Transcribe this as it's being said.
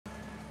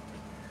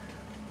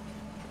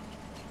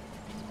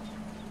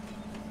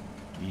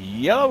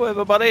Hello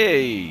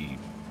everybody,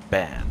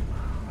 Ben,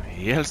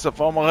 Jelsa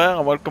farmer here,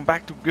 and welcome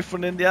back to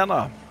Griffin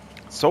Indiana.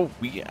 So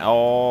we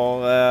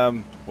are,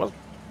 well,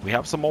 we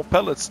have some more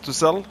pellets to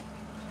sell.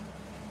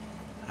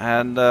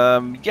 And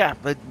yeah,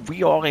 but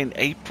we are in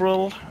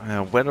April.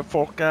 Weather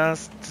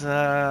forecast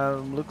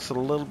looks a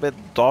little bit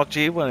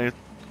dodgy when it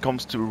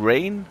comes to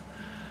rain.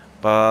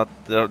 But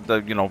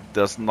you know,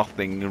 there's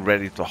nothing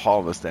ready to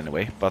harvest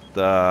anyway. But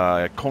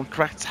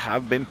contracts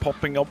have been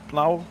popping up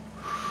now,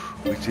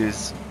 which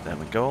is, there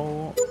we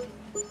go,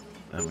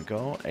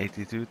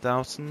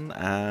 82,000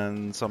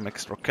 and some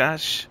extra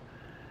cash.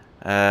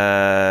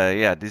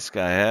 Yeah, this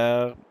guy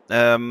here.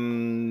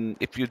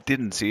 If you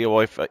didn't see,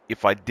 or if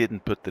I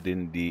didn't put it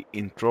in the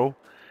intro,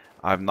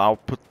 I've now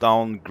put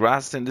down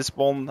grass in this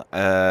one.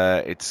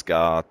 It's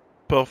got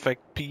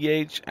perfect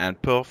pH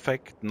and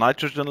perfect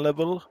nitrogen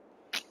level.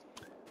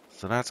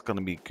 So that's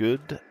gonna be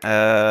good.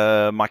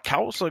 My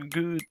cows are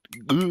good,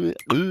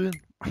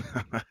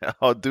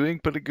 are doing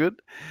pretty good.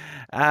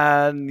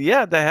 And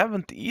yeah, they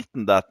haven't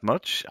eaten that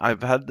much.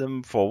 I've had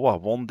them for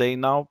what, 1 day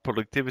now.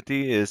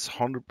 Productivity is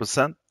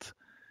 100%.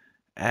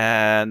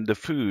 And the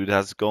food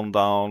has gone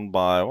down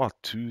by what,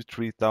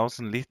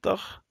 2,000-3,000 liter.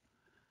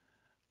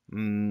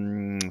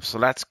 So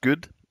that's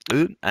good.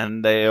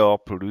 And they are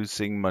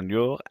producing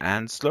manure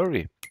and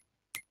slurry.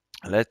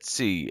 Let's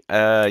see.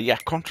 Yeah,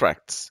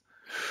 contracts.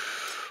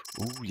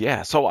 Oh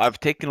yeah, so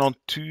I've taken on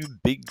 2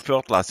 big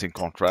fertilizing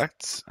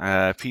contracts,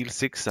 Field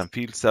 6 and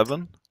Field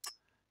 7.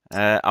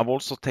 I've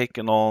also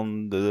taken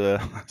on the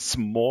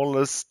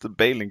smallest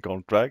baling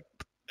contract.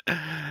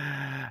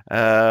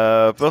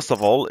 First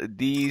of all,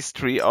 these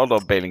 3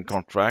 other baling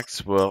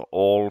contracts were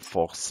all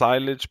for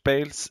silage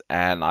bales,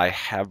 and I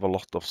have a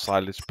lot of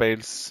silage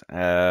bales.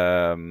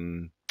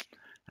 And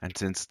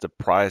since the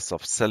price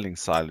of selling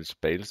silage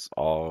bales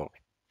are,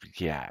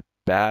 yeah,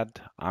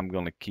 bad, I'm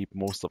gonna keep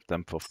most of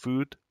them for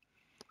food.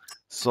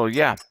 So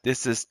yeah,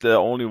 this is the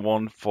only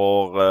one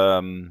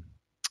for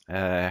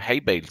hay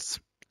bales,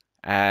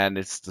 and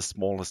it's the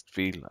smallest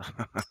field.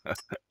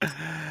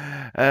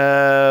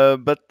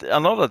 But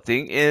another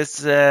thing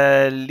is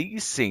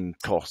leasing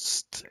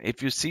cost.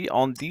 If you see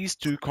on these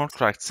 2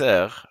 contracts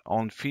here,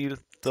 on field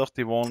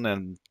 31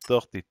 and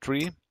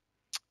 33,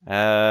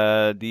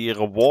 the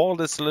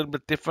reward is a little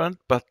bit different,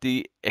 but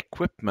the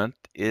equipment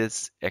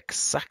is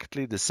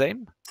exactly the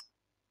same.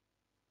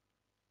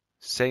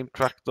 Same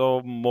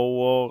tractor,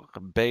 mower,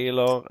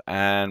 baler,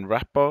 and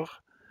wrapper,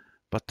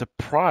 but the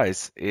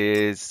price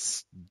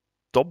is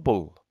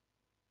double.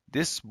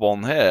 This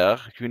one here,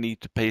 you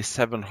need to pay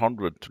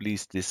 700 to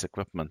lease this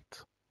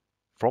equipment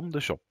from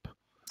the shop.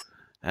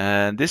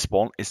 And this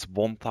one is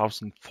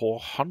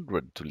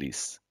 1,400 to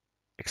lease.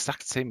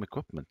 Exact same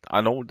equipment.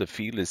 I know the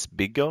field is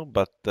bigger,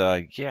 but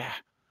yeah.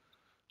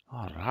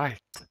 All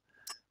right.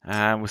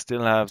 And we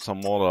still have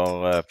some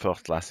other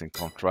fertilizing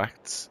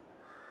contracts.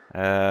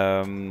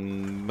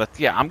 But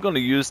yeah, I'm going to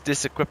use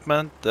this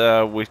equipment,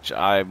 which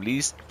I've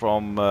leased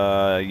from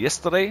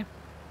yesterday.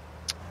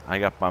 I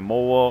got my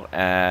mower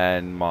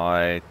and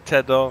my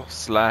tether /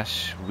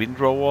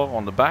 windrower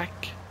on the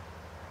back.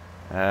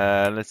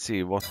 Let's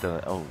see what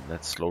the, oh,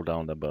 let's slow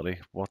down there, buddy.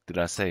 What did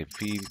I say?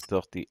 Field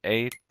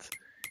 38.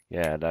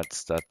 Yeah,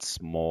 that's that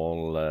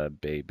small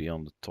baby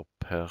on the top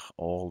here,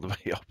 all the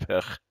way up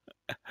here.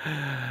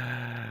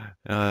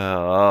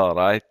 All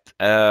right.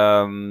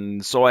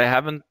 So I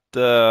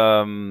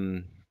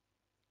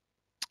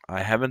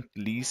haven't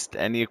leased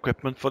any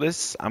equipment for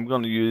this. I'm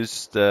gonna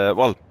use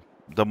the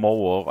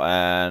mower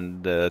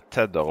and the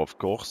tether, of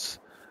course.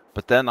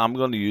 But then I'm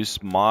gonna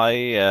use my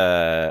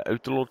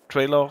autoload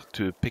trailer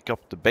to pick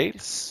up the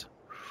bales.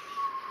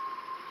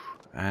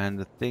 And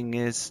the thing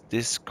is,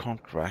 this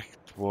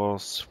contract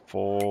was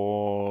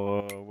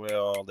for, where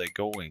are they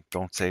going?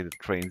 Don't say the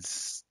train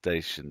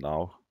station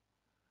now.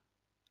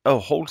 Oh,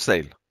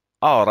 wholesale.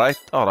 All right.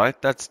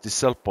 That's the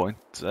sell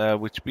point,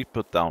 which we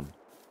put down.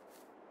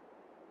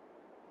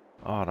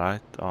 All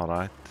right.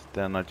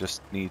 Then I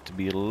just need to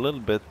be a little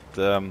bit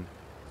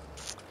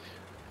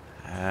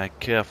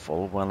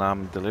careful when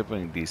I'm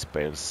delivering these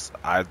bales.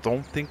 I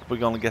don't think we're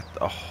gonna get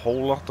a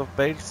whole lot of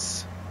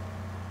bales.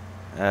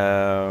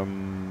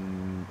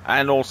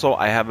 And also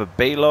I have a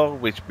baler,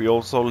 which we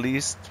also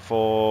leased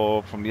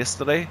from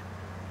yesterday.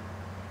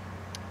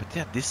 But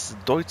yeah, this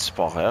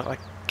Deutschfahrer, I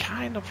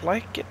kind of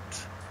like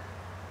it.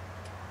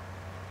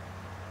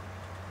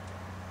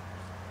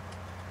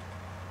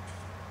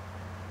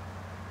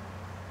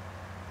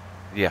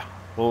 Yeah,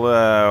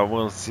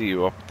 we'll see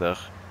you up there.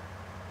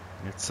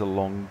 It's a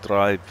long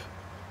drive.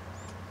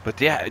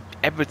 But yeah,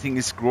 everything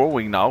is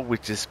growing now,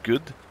 which is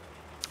good.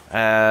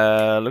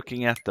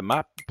 Looking at the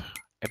map,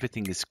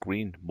 everything is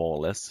green, more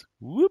or less.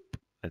 Whoop!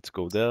 Let's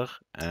go there,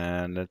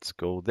 and let's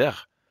go there.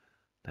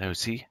 There you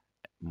see,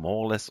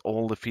 more or less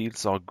all the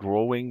fields are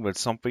growing with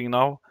something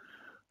now.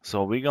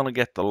 So we're gonna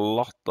get a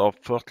lot of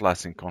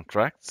fertilizing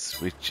contracts,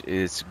 which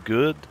is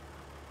good.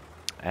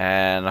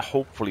 And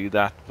hopefully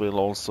that will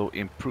also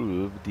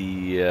improve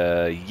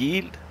the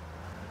yield,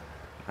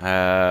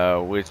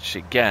 which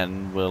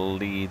again will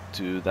lead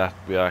to that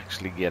we're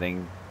actually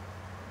getting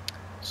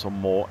some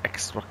more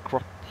extra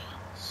crop,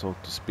 so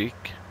to speak.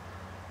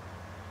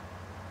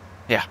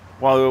 Yeah,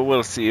 well,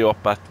 we'll see you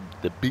up at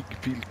the big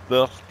field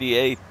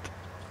 38.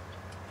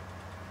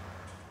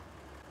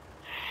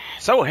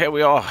 So here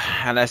we are,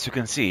 and as you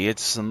can see,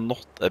 it's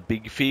not a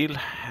big field.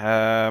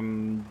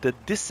 The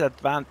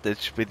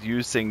disadvantage with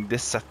using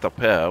this setup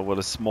here with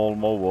a small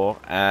mower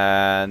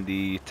and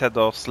the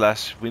tether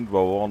slash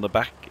windrower on the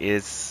back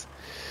is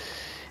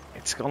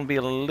it's gonna be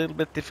a little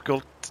bit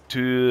difficult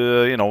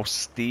to, you know,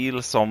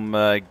 steal some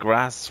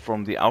grass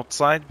from the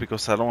outside,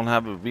 because I don't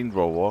have a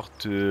windrower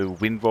to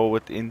windrow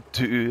it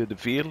into the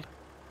field.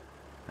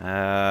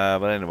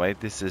 But anyway,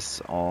 this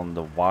is on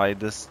the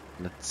widest.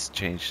 Let's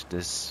change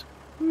this.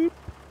 Whoop.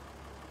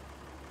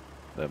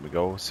 There we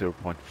go,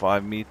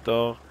 0.5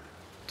 meter.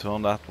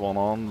 Turn that one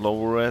on,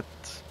 lower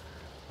it.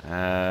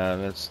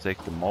 Let's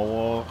take the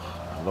mower,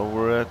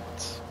 lower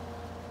it.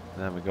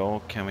 There we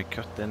go. Can we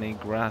cut any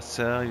grass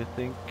here, you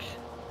think?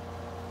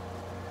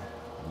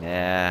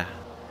 Nah,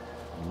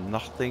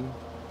 nothing.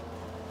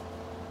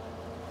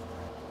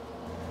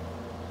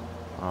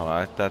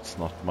 Alright, that's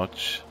not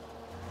much.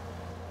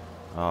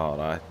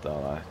 Alright.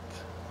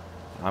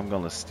 I'm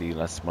gonna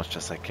steal as much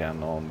as I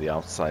can on the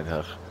outside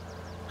here.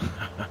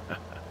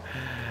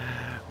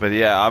 But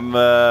yeah,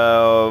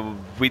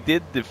 we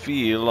did the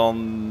field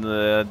on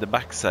the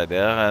backside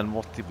there, and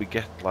what did we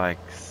get? Like,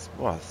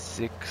 what,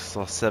 6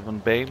 or 7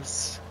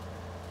 bales?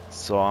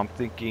 So I'm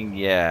thinking,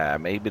 yeah,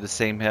 maybe the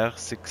same here,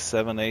 6,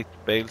 7, 8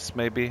 bales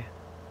maybe.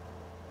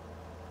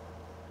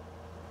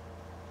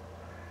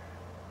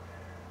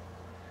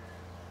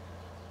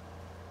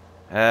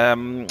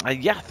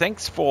 Yeah,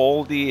 thanks for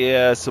all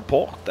the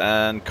support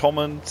and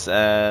comments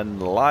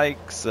and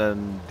likes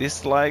and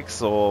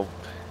dislikes, or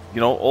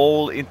you know,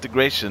 all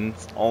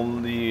integrations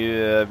on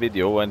the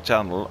video and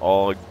channel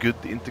are good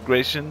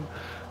integration.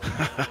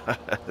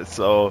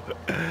 So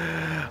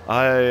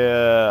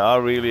I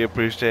really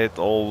appreciate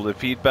all the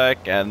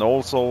feedback, and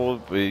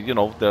also, you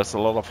know, there's a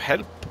lot of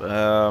help.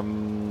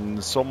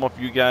 Some of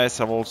you guys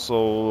have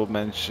also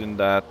mentioned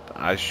that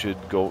I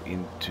should go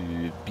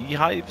into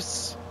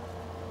beehives.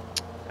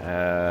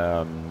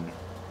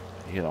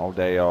 You know,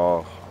 they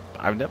are.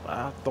 I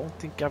don't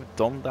think I've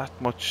done that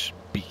much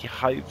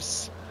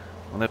beehives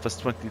on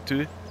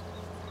FS22.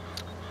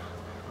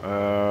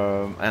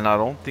 And I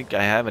don't think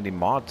I have any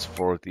mods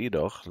for it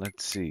either.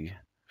 Let's see.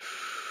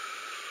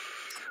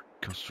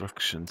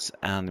 Constructions,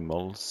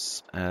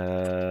 animals,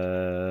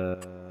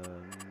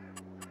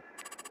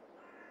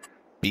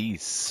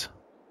 bees.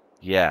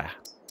 Yeah.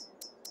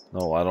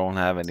 No, I don't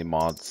have any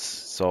mods.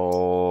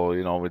 So,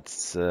 you know,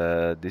 it's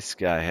this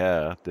guy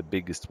here, the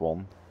biggest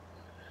one.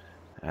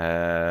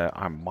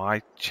 I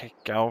might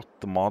check out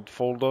the mod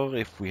folder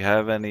if we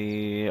have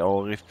any,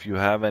 or if you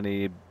have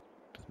any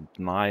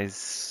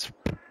nice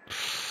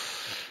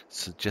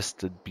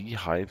suggested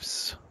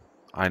beehives.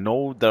 I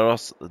know there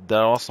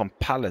are some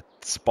pallet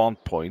spawn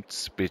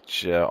points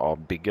which are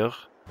bigger.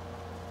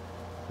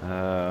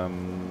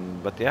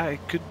 But yeah,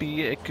 it could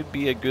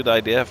be a good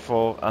idea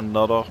for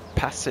another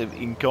passive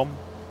income.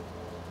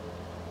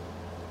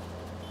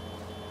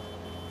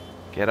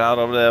 Get out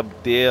of there,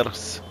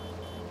 deers.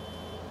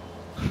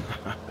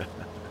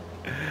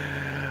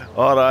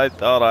 Alright,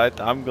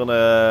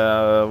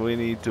 we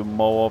need to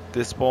mow up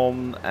this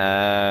one,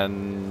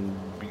 and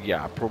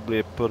yeah,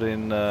 probably put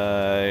in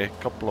a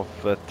couple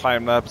of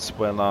time lapse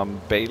when I'm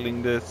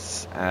baling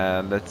this,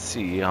 and let's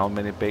see how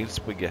many bales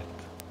we get.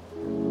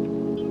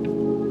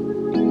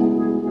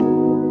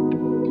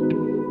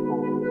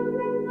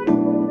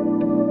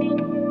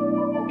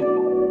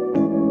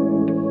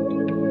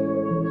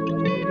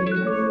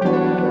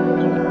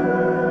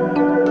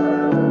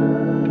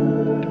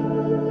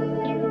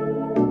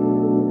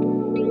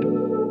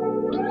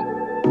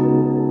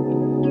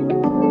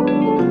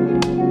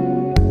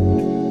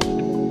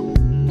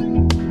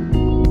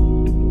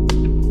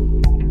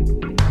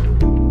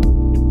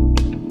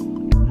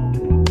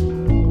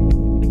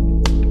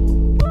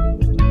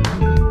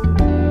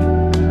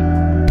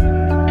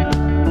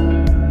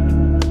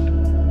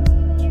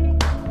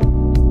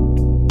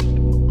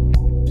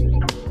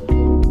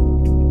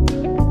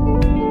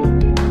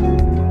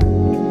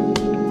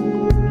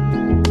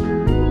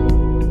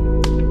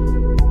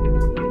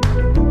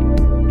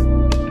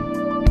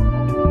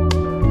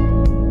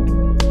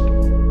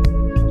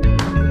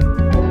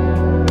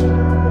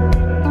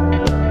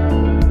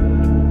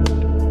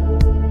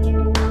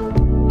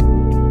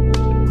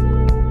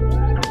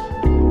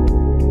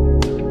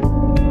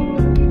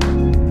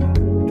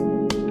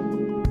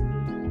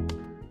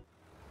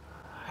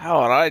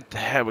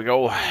 Here we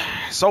go.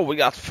 So we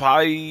got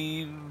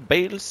 5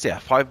 bales, yeah,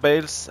 5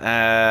 bales,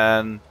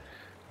 and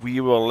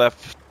we were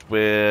left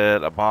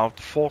with about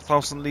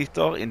 4,000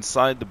 liter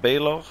inside the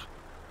baler.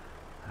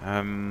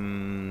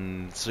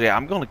 So yeah,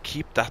 I'm gonna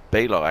keep that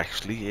baler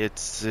actually.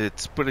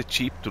 It's pretty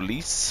cheap to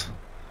lease.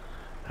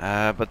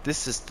 But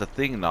this is the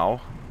thing now.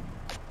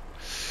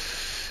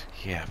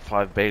 Yeah,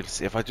 5 bales.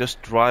 If I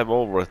just drive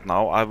over it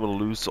now, I will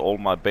lose all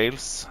my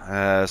bales.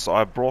 So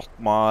I brought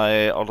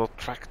my other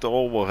tractor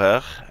over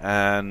here,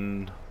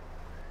 and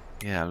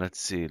Yeah, let's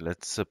see.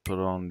 Let's put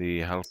on the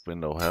help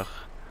window here.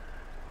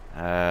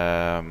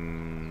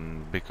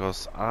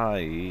 Because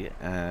I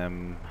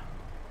am...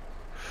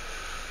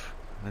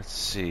 Let's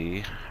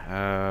see.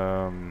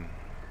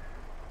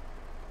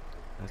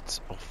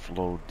 Let's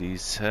offload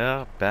these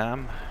here.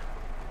 Bam.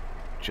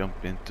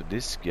 Jump into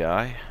this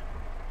guy.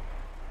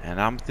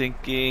 And I'm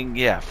thinking,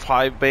 yeah,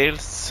 5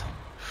 bales.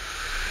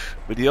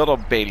 With the other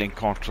baling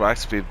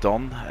contracts we've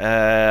done,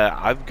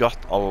 I've got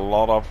a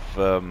lot of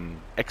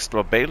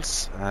extra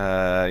bales,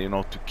 you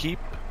know, to keep.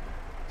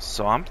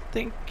 So I'm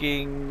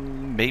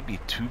thinking maybe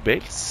 2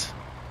 bales.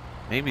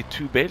 Maybe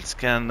 2 bales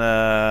can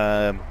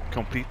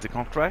complete the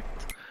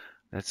contract.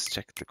 Let's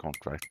check the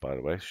contract, by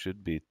the way.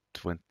 Should be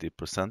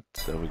 20%.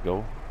 There we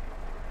go.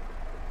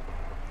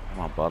 Come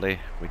on, buddy.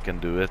 We can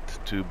do it.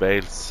 2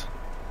 bales.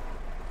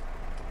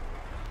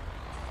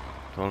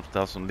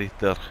 12,000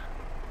 liter.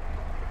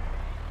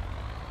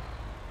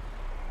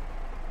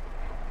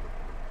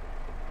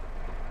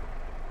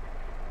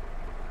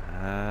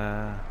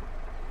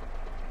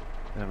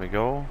 There we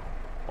go.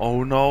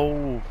 Oh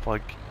no,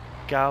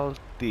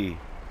 fagalti.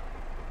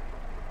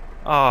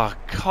 Ah,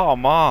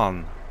 come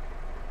on.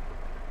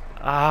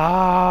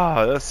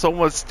 Ah, that's so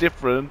much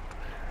different.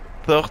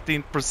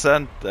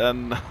 13%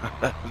 and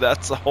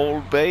that's a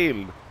whole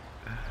bale.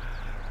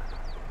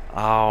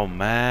 Oh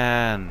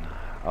man.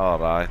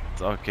 Alright,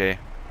 okay.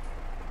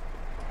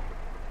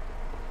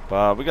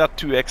 But we got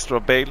 2 extra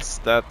bales.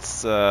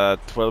 That's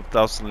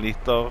 12,000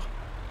 liter.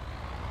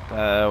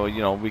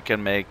 You know, we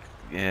can make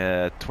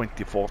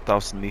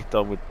 24,000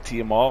 liter with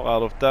TMR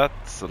out of that.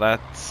 So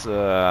that's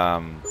there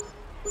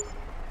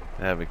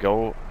we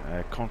go.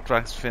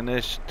 Contracts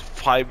finished.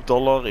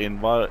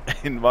 $5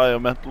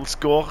 environmental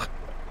score.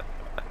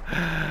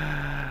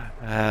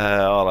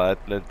 Alright,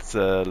 let's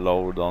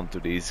load onto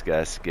these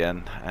guys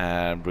again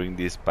and bring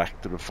these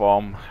back to the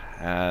farm.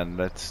 And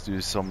let's do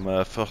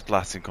some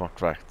fertilizing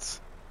contracts,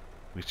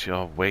 which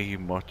are way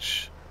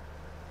much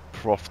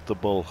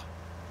profitable.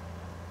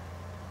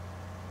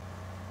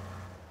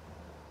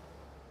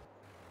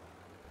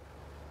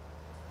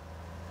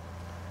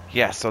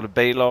 Yeah, so the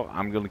baler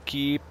I'm gonna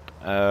keep.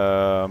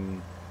 I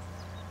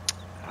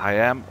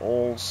am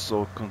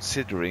also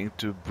considering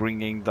to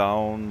bringing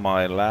down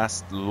my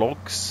last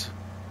logs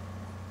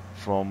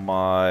from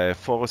my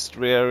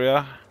forestry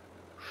area.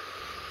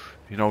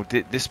 You know,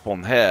 this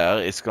one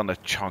here is gonna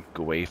chunk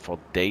away for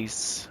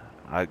days.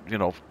 You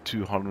know,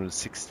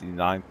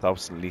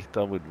 269,000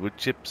 liter with wood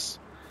chips.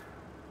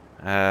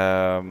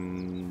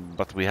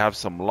 But we have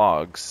some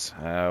logs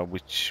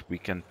which we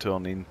can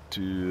turn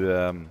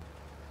into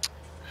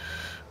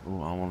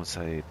oh, I want to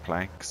say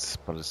planks,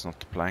 but it's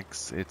not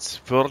planks, it's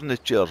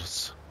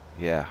furnitures.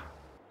 Yeah.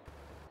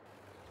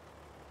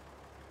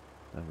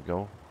 There we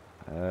go.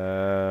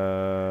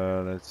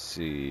 Let's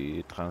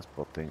see,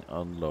 transporting,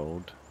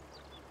 unload.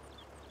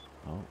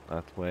 Oh,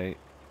 that way.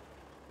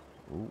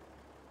 Ooh.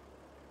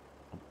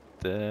 Up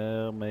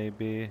there,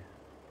 maybe. A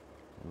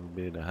little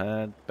bit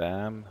ahead,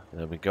 bam,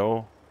 there we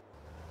go.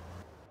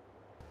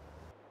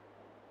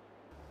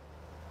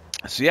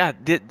 So yeah,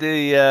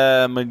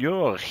 the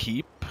manure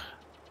heap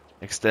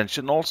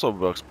extension also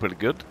works pretty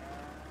good.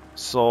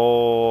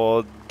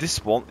 So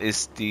this one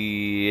is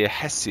the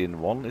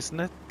Hessian one, isn't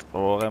it?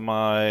 Or am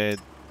I...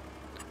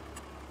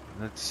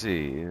 Let's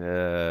see.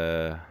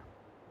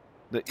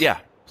 Yeah,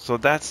 so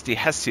that's the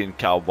Hessian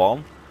cow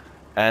barn.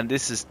 And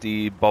this is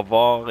the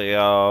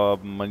Bavaria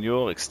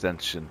manure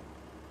extension.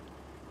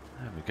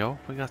 There we go,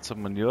 we got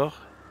some manure.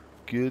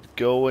 Good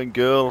going,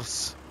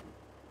 girls.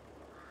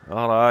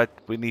 Alright,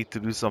 we need to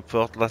do some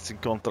fertilizing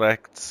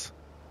contracts.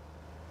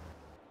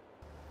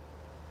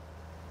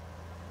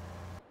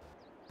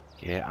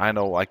 Yeah, I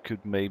know I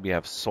could maybe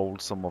have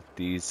sold some of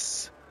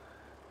these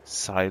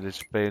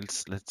silage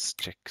bales. Let's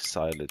check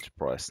silage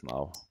price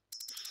now.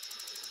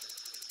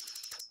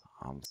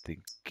 I'm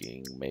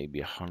thinking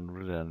maybe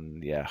 100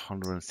 and yeah,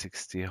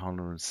 160,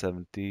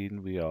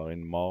 117. We are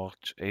in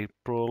March,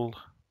 April.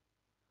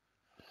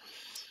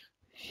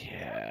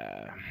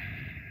 Yeah.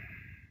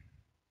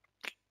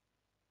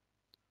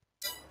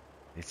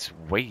 It's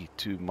way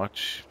too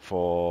much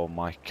for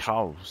my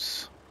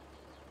cows.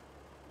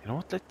 You know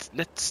what?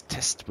 Let's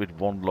test with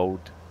 1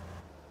 load.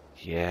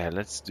 Yeah,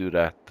 let's do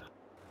that.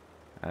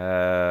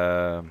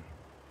 There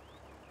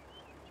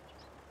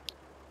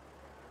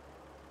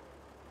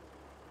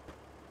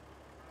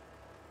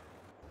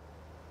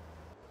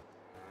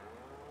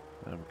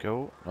we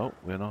go. No,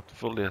 we're not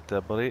fully at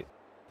there, buddy.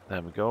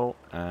 There we go.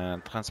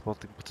 And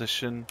transporting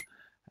position.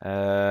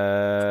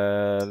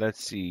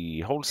 Let's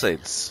see.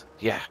 Wholesales.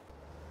 Yeah.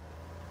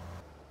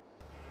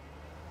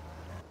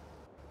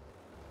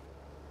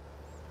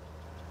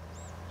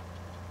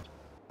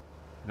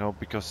 You know,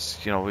 because,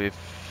 you know,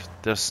 if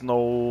there's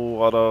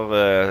no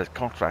other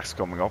contracts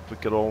coming up, we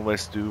could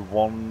always do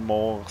 1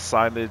 more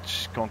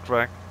silage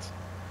contract.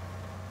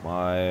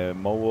 My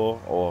mower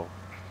or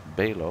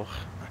baler.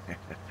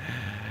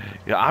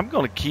 Yeah, I'm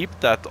gonna keep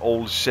that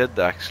old shed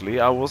actually.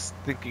 I was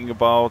thinking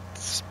about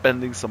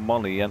spending some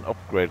money and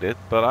upgrade it,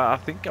 but I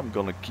think I'm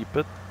gonna keep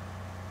it.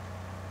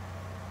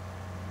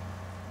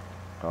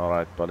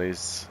 Alright,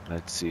 buddies.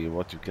 Let's see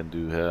what you can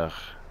do here.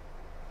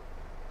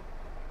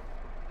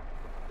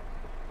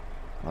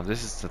 Now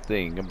this is the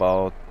thing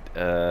about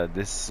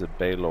this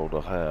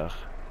payloader here.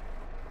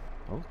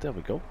 Oh, there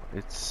we go.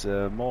 It's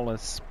more or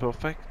less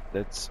perfect.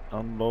 Let's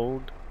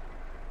unload.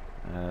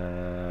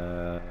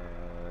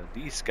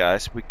 These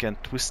guys we can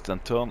twist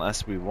and turn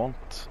as we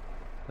want.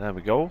 There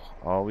we go.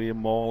 Are we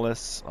more or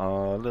less a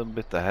little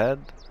bit ahead?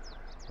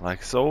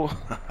 Like so.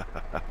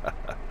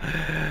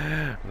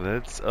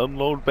 Let's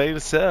unload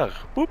bales here.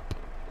 Whoop.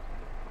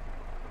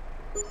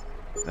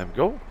 There we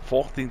go.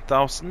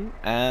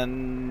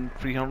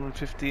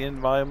 14,350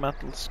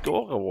 environmental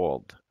score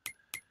award.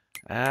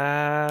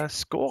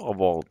 Score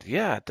award.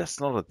 Yeah, that's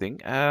another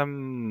thing.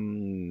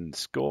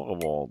 Score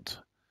award.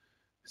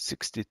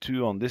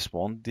 62 on this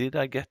one. Did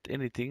I get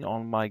anything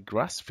on my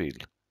grass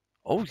field?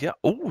 Oh yeah.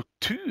 Oh,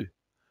 2.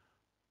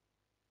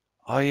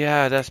 Oh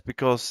yeah, that's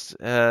because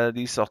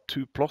these are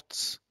 2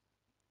 plots.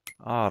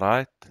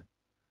 Alright.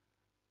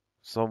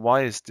 So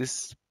why is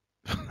this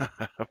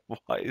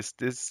why is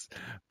this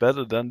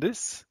better than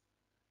this?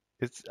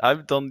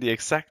 I've done the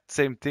exact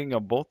same thing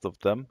on both of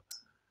them.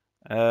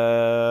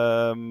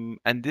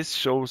 And this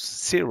shows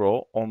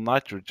 0 on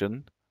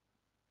nitrogen.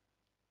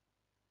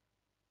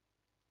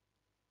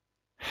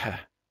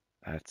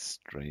 That's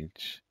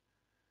strange.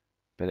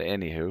 But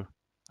anywho,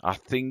 I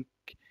think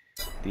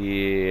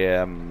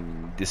the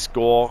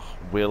score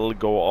will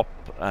go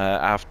up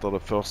after the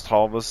first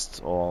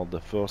harvest or the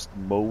first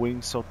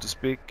mowing, so to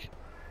speak.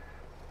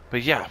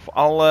 But yeah,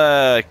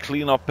 I'll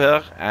clean up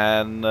here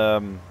and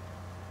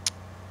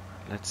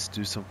let's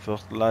do some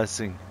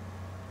fertilizing.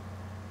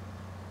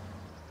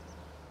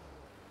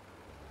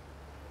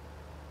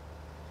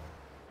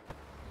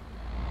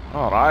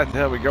 Alright,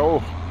 here we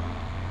go.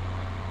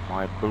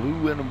 My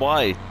blue and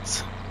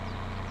white.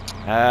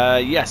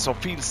 Yeah, so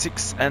field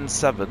 6 and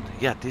 7.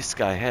 Yeah, this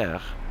guy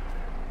here.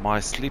 My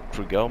sleep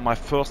trigger, my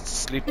first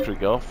sleep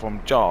trigger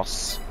from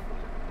Jaws.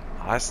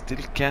 I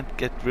still can't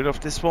get rid of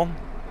this one.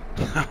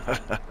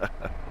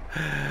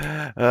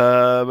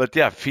 But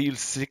yeah, field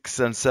 6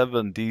 and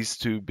 7, these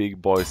 2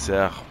 big boys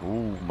here.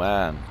 Oh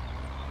man.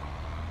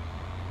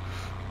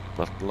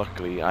 But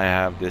luckily I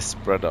have this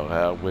spreader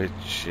here,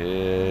 which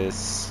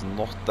is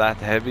not that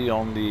heavy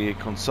on the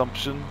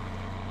consumption.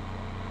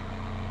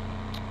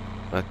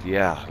 But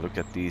yeah, look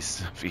at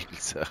these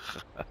fields here.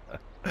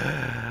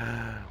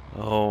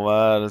 Oh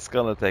man, it's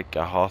gonna take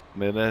a hot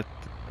minute.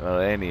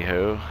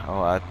 Anywho,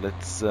 alright,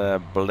 let's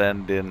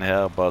blend in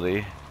here,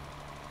 buddy.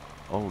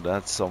 Oh,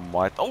 that's some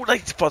white. Oh,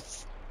 that's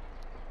but.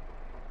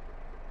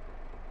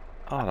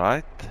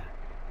 Alright.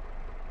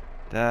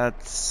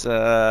 That's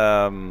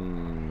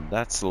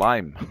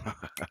lime.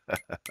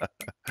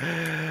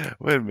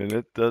 Wait a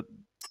minute.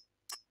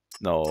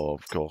 No,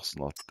 of course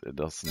not. It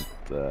doesn't.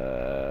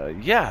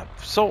 Yeah.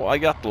 So I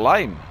got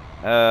lime.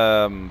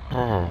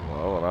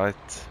 All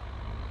right.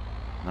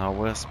 Now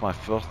where's my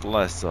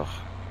fertilizer?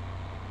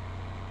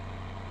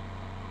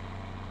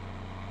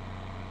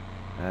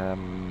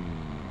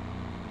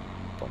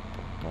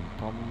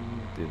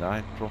 Did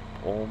I drop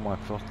all my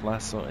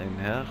fertilizer in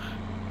here?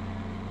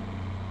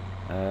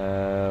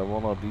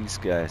 What are these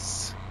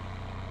guys?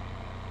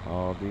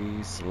 Are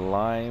these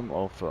lime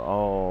or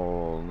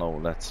oh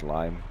no, that's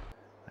lime.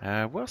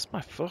 Where's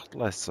my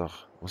fertilizer?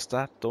 Was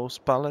that those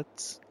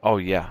pallets? Oh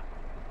yeah.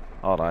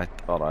 Alright,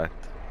 alright.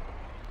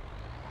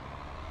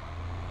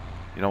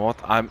 You know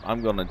what?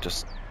 I'm gonna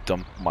just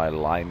dump my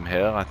lime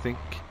here, I think.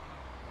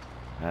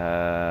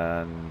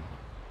 And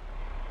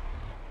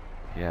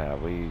yeah,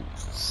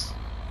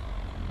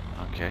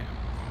 okay.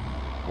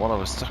 What I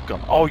was stuck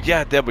on? Oh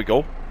yeah, there we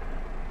go.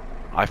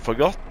 I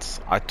forgot.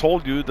 I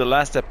told you the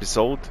last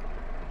episode.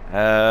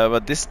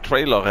 But this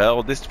trailer here,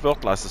 or this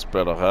fertilizer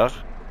spreader here,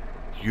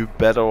 you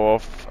better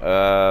off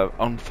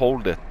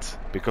unfold it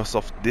because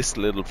of this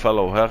little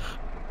fellow here.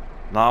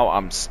 Now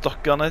I'm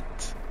stuck on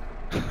it.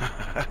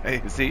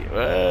 You see?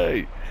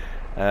 Hey.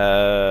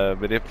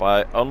 But if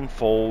I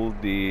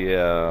unfold the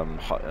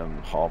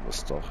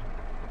harvester,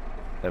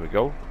 there we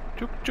go.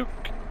 Chuk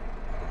chuk.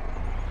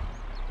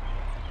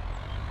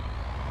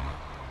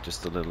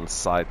 Just a little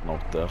side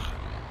note there.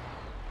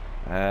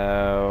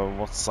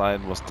 What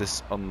side was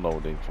this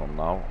unloading from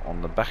now?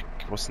 On the back,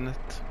 wasn't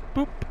it?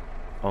 Boop.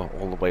 Oh,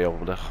 all the way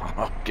over there.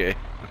 Okay.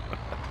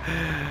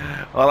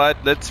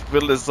 Alright, let's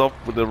fill this up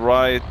with the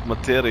right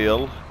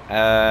material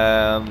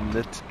and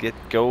let's get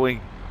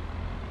going.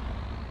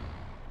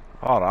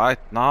 Alright,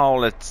 now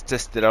let's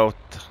test it out.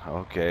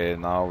 Okay,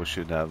 now we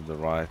should have the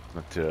right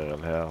material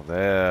here.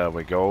 There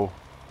we go.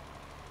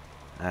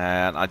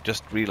 And I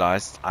just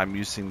realized I'm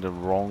using the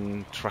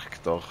wrong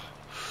tractor.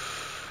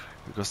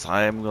 Because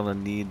I am gonna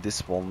need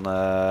this one.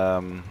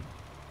 I'm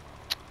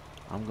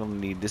gonna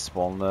need this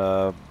one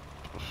to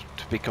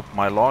pick up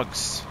my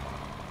logs.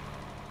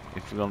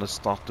 If we're gonna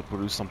start to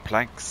produce some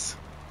planks,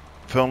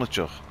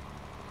 furniture.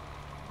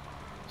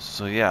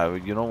 So yeah,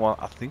 you know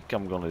what? I think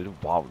I'm gonna do.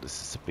 Wow,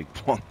 this is a big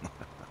one.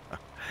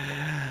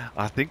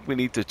 I think we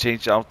need to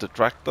change out the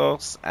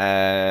tractors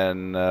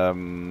and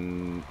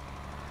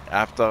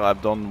after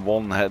I've done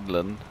one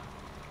headland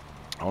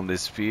on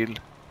this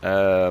field,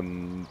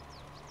 I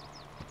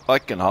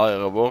can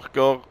hire a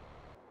worker,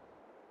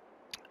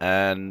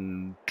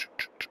 and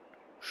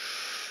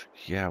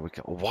yeah, we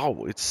can.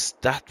 Wow, it's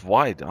that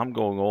wide. I'm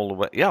going all the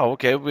way. Yeah,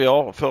 okay, we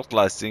are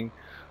fertilizing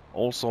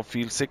also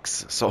field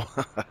 6, so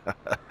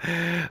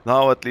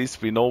now at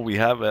least we know we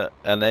have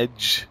an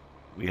edge.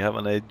 We have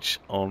an edge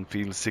on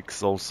field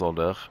 6 also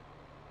there.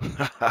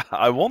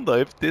 I wonder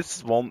if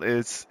this one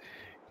is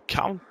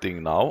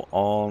counting now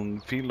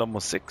on field number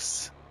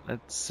 6.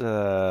 Let's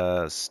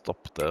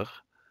stop there.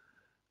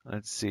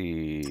 Let's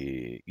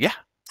see. Yeah,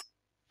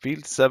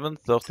 field 7,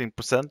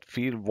 13%.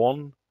 Field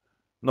 1,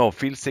 no,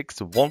 field 6,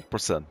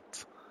 1%.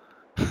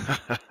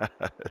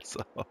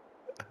 So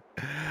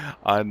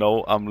I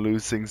know I'm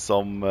losing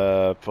some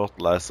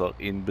fertilizer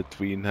in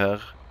between here.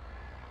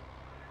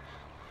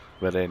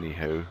 But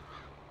anyhow.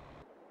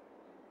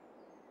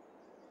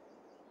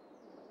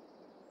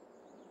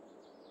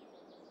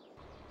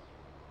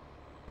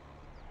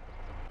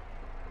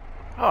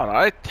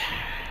 Alright.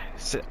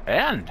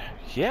 And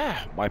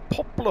yeah, my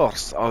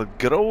poplars are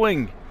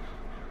growing.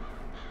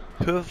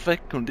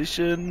 Perfect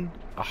condition,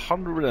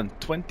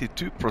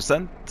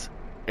 122%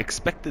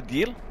 expected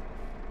yield.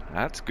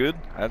 That's good,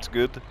 that's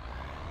good.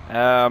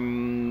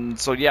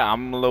 So yeah,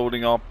 I'm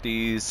loading up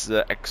these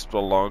extra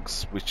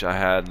logs which I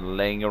had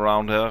laying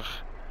around here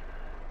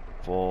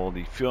for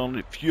the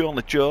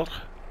furniture.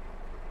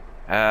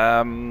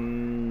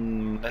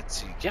 Let's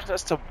see. Yeah,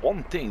 that's the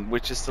one thing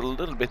which is a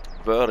little bit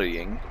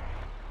worrying.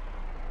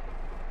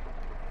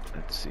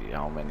 Let's see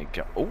how many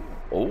can. Oh,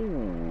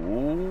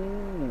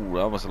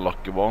 that was a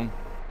lucky one.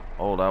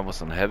 Oh, that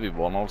was a heavy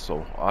one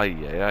also.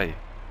 Aye.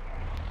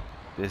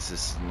 This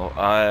is not.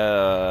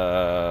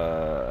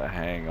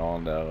 Hang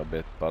on there a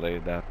bit, buddy.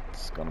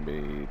 That's gonna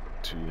be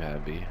too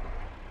heavy.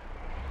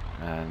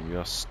 And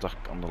you're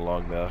stuck on the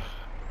log there.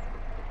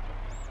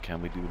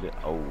 Can we do that?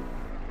 Oh.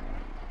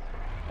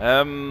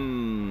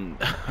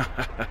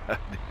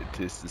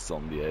 This is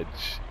on the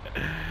edge.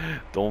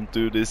 Don't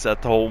do this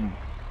at home.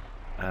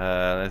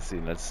 Let's see.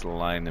 Let's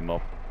line him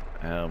up.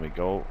 There we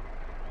go.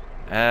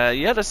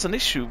 Yeah, there's an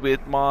issue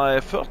with my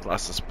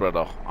fertilizer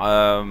spreader.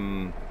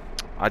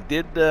 I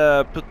did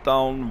put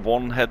down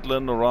one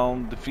headland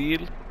around the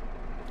field.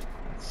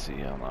 Let's see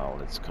here now.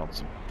 Let's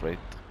concentrate.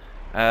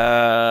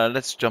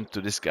 Let's jump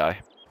to this guy.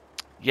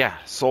 Yeah.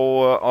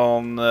 So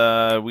on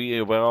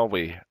where are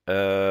we?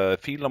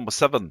 Field number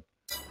 7.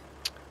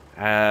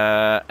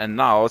 And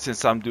now,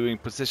 since I'm doing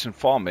precision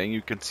farming,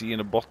 you can see in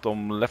the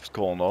bottom left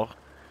corner,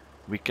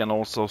 we can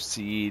also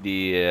see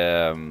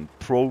the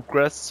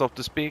progress, so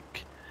to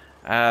speak.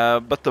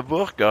 But the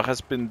worker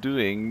has been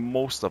doing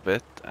most of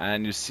it,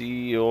 and you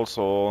see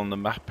also on the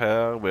map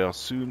here, we are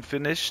soon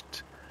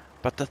finished.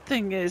 But the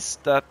thing is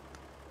that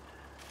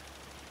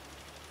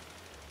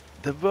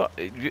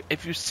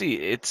if you see,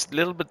 it's a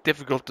little bit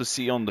difficult to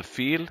see on the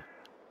field,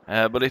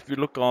 but if you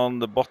look on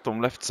the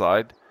bottom left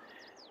side,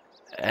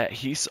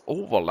 he's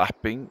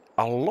overlapping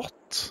a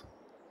lot.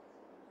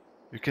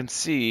 You can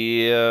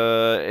see,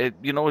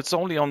 it's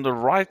only on the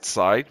right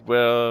side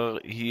where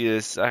he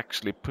is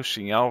actually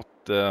pushing out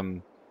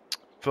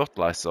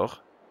fertilizer.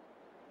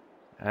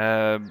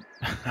 I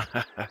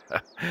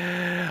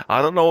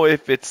don't know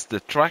if it's the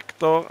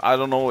tractor, I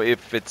don't know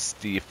if it's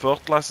the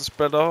fertilizer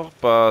spreader,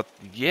 but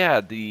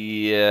yeah,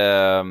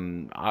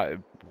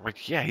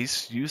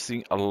 he's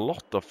using a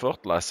lot of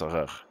fertilizer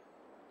here.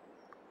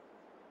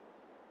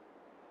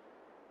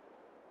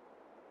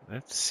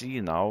 Let's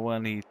see now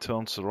when he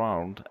turns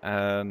around,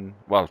 and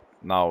well,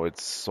 now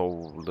it's so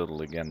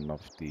little again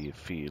of the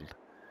field.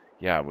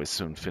 Yeah, we're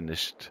soon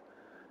finished,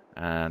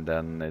 and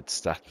then it's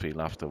that field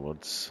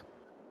afterwards.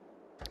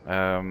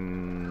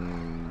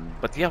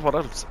 But yeah, what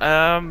else?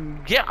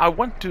 Yeah, I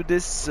went to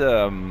this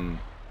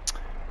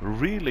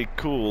really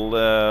cool,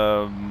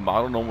 I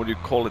don't know what you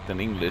call it in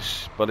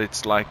English, but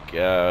it's like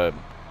a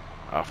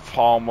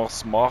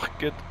farmer's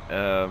market.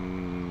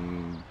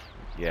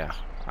 Yeah,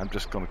 I'm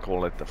just gonna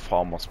call it the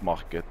farmer's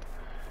market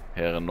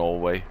here in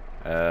Norway.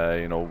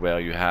 Where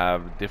you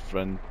have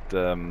different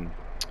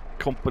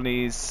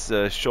companies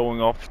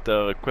showing off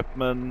their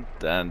equipment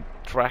and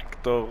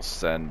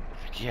tractors, and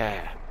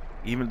yeah,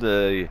 even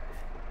the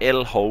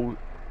Hobo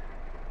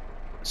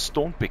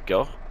stone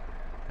picker.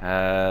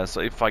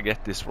 So if I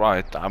get this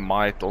right, I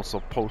might also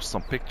post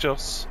some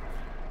pictures.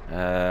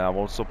 I've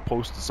also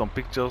posted some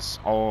pictures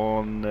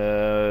on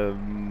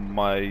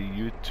my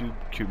YouTube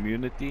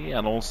community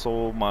and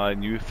also my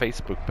new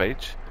Facebook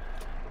page.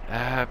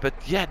 But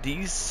yeah,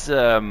 these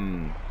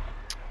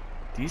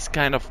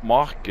kind of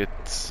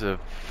markets,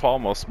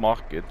 farmers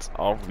markets,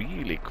 are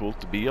really cool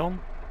to be on.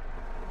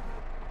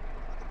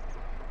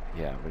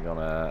 Yeah, we're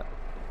gonna...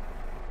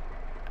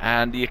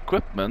 And the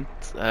equipment,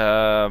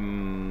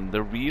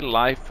 the real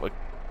life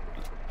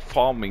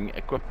farming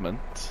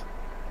equipment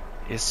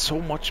is so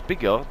much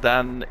bigger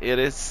than it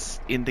is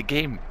in the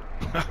game.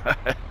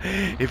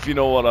 If you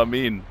know what I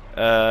mean.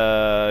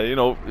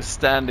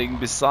 Standing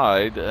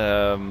beside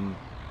one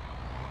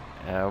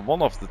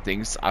of the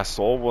things I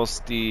saw was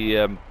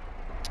the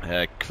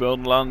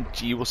Kvernland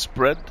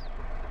Geospread.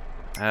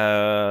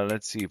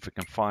 Let's see if we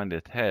can find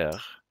it here.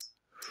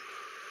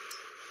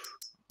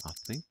 I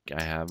think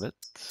I have it.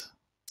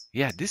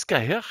 Yeah, this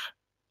guy here.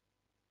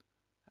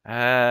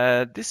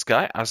 This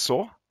guy I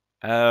saw.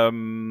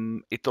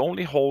 It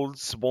only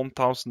holds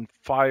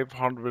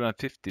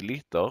 1,550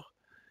 liter.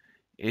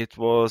 It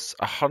was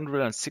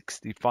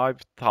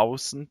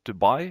 165,000 to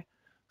buy,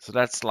 so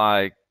that's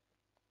like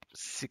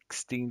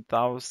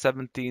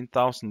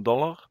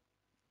 $17,000.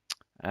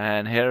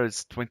 And here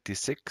it's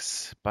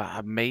 26,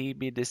 but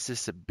maybe this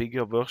is a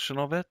bigger version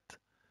of it.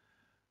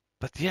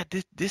 But yeah,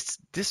 this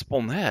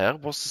one here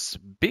was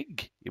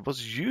big. It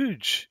was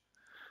huge.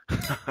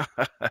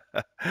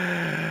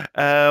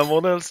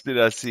 What else did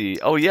I see?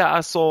 Oh yeah,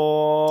 I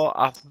saw,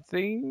 I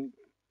think,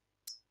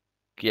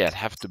 yeah, it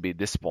have to be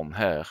this one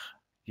here.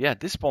 Yeah,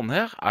 this one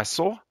here I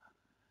saw.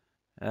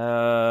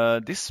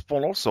 This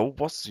one also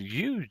was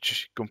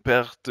huge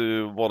compared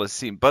to what I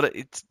seen, but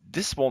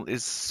this one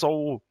is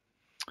so,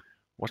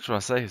 what should I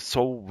say,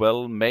 so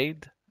well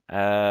made.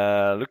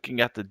 Looking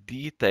at the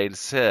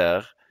details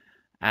here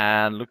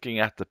and looking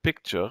at the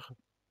picture,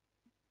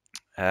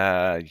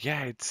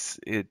 yeah,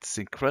 it's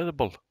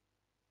incredible.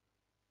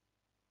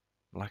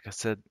 Like I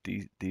said,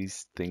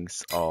 these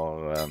things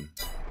are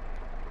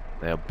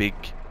they are big.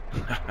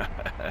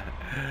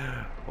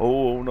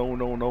 Oh no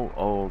no no!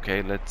 Oh,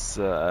 okay, let's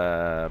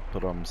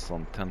put on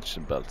some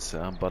tension belts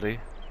here, buddy.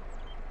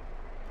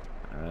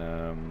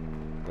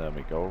 There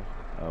we go.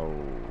 Oh,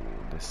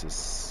 this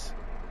is.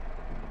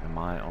 Am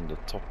I on the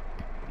top?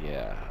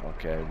 Yeah.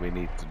 Okay, we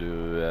need to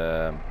do.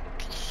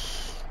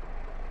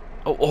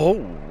 Oh,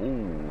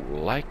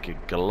 like a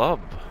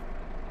glove.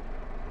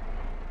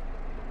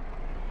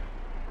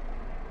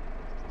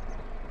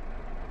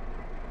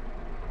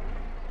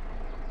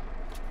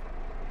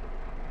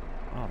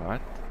 All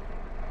right.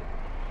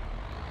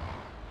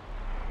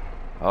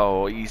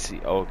 Oh,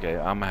 easy. Okay,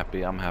 I'm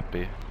happy. I'm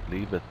happy.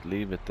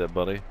 Leave it there,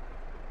 buddy.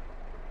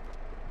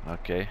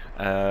 Okay.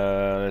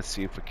 Let's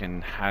see if we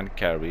can hand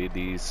carry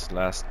these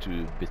last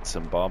two bits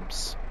and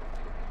bobs.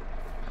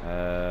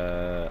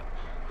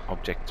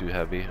 Object too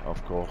heavy,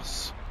 of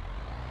course.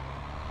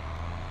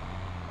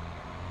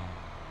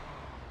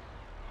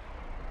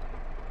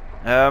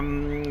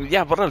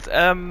 Yeah, what else?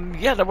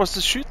 Yeah, there was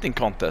a shooting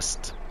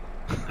contest.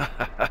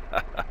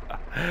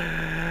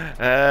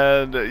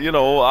 And you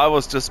know, I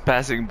was just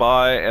passing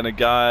by and a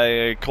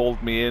guy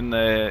called me in.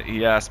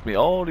 He asked me,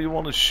 oh, do you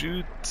want to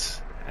shoot?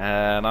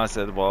 And I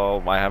said,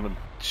 well, I haven't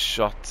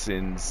shot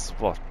since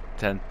what,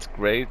 10th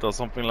grade or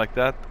something like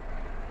that.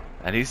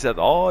 And he said,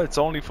 oh, it's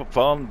only for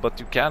fun, but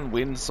you can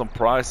win some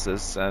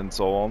prizes and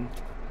so on.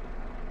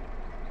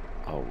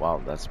 Oh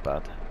wow, that's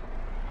bad.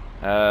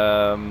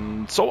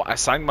 So I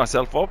signed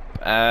myself up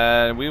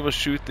and we were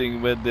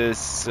shooting with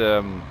this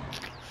oh,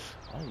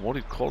 what do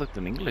you call it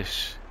in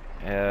English?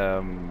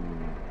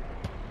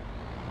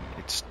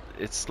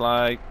 It's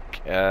like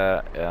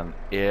an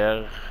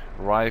air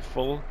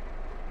rifle.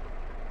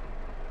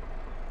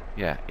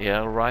 Yeah,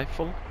 air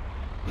rifle.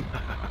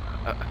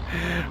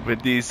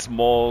 With these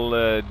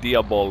small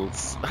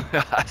diabols,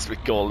 as we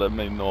call them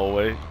in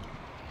Norway.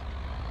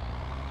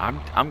 I'm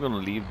gonna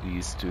leave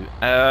these two.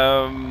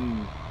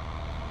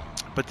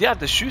 But yeah,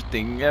 the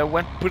shooting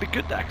went pretty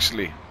good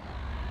actually.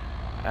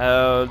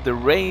 The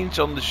range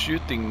on the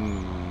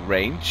shooting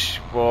range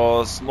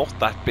was not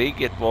that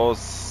big. It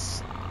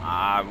was,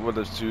 I would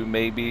assume,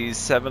 maybe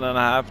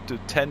 7.5 to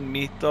 10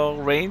 meter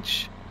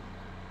range.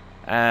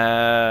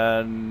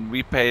 And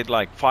we paid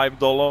like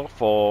 $5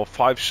 for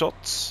 5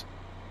 shots.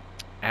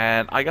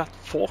 And I got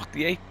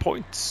 48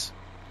 points.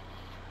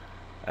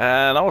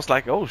 And I was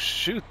like, oh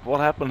shoot, what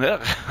happened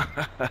here?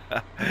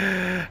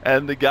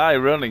 And the guy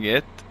running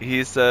it,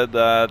 he said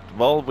that,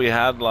 well, we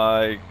had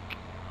like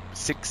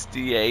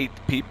 68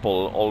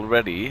 people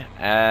already,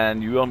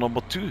 and you are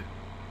number 2.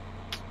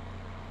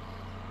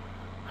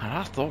 And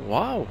I thought,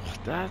 wow,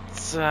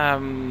 that's,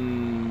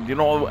 you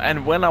know,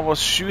 and when I was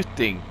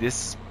shooting,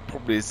 this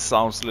probably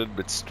sounds a little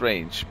bit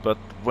strange, but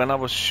when I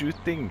was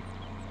shooting,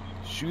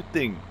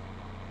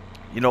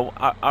 you know,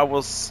 I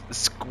was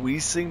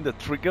squeezing the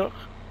trigger.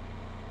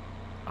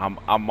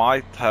 I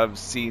might have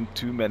seen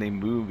too many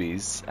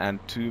movies and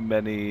too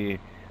many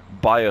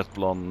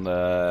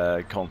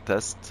biathlon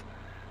contests.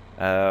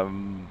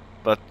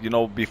 But you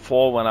know,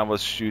 before when I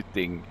was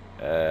shooting,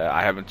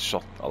 I haven't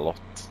shot a lot,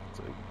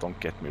 so don't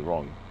get me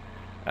wrong.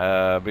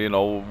 But you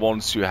know,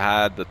 once you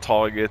had the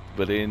target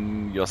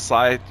within your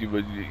sight, you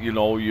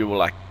were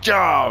like,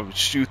 yeah,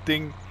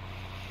 shooting.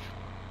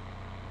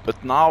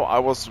 But now I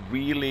was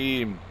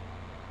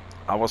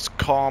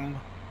calm.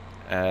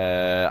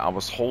 I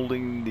was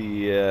holding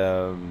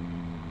the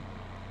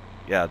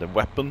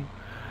weapon,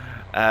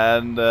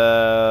 and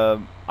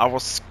I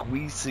was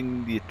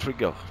squeezing the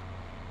trigger.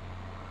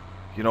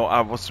 You know,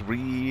 I was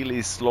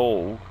really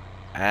slow,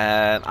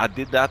 and I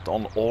did that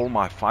on all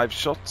my 5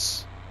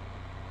 shots.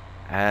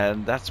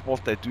 And that's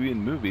what they do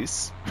in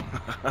movies.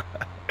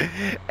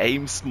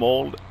 Aim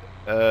small,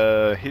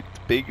 hit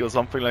big or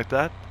something like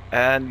that.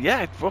 And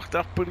yeah, it worked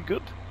out pretty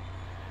good.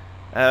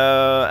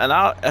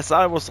 As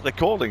I was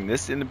recording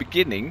this in the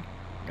beginning,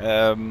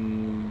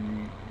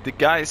 the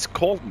guys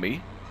called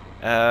me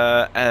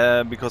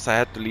because I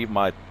had to leave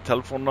my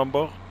telephone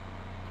number.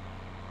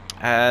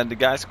 And the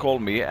guys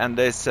called me and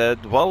they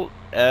said, well,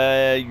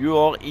 you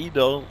are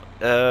either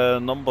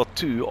number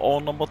 2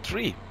 or number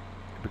 3.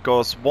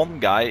 Because one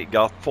guy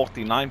got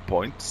 49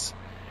 points,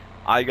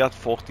 I got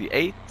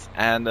 48,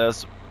 and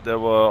there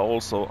were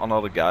also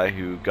another guy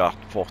who got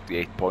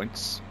 48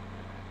 points.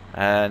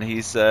 And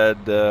he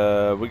said,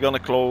 we're gonna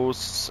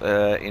close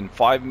in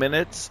 5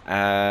 minutes,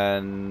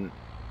 and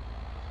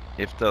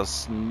if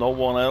there's no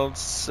one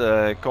else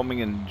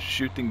coming and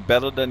shooting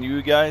better than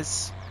you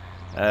guys,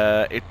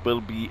 it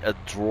will be a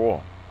draw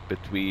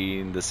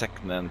between the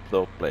second and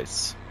third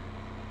place.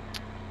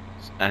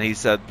 And he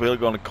said, we're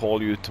gonna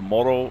call you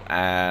tomorrow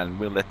and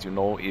we'll let you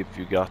know if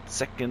you got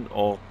second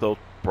or third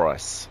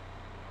prize.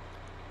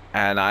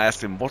 And I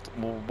asked him, what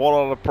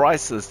are the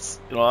prizes?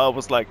 You know, I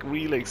was like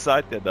really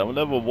excited. I've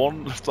never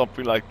won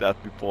something like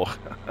that before.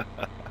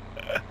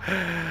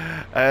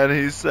 And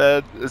he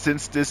said,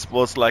 since this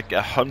was like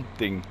a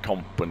hunting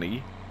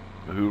company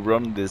who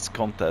run this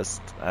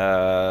contest,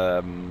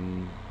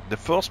 the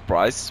first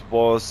prize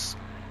was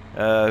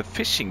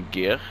fishing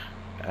gear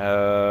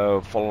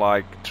for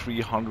like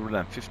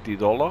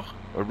 $350,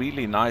 a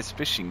really nice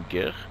fishing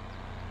gear.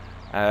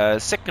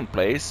 Second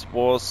place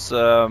was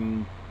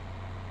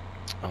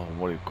oh,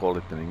 what do you call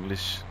it in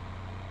English?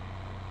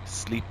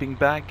 Sleeping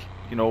bag.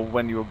 You know,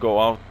 when you go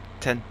out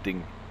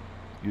tenting,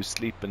 you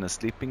sleep in a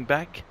sleeping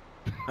bag.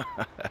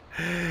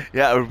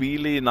 Yeah, a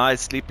really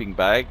nice sleeping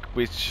bag,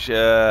 which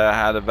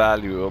had a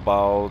value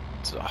about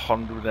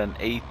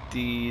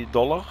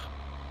 $180.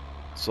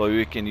 So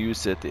you can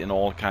use it in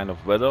all kind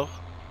of weather.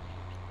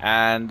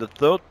 And the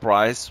third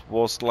prize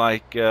was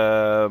like, he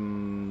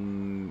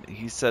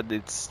said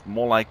it's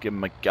more like a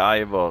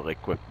MacGyver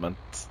equipment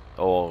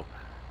or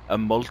a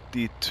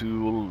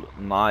multi-tool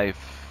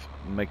knife,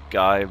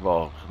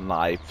 MacGyver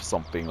knife,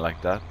 something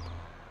like that.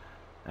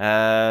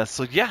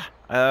 So yeah,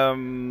 so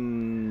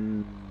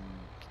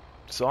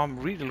I'm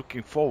really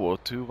looking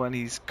forward to when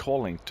he's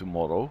calling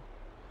tomorrow.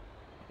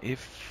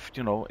 If,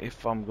 you know,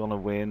 if I'm gonna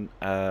win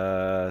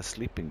a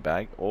sleeping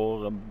bag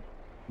or a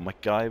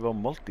MacGyver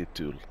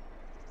multi-tool.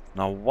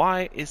 Now,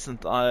 why am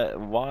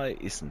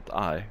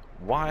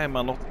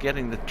I not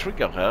getting the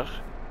trigger here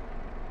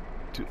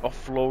to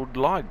offload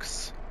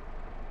logs?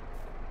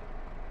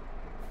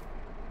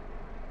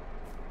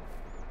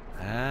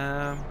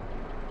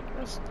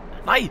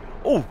 Nei!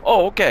 Oh,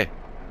 okay.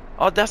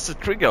 Oh, that's the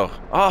trigger.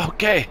 Oh,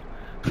 okay.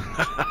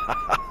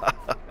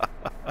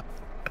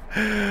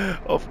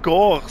 Of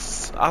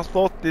course. I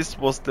thought this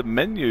was the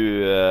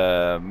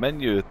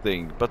menu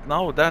thing, but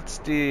no, that's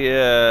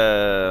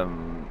the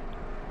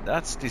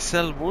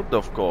sell wood,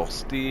 of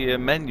course. The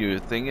menu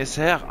thing is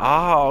here.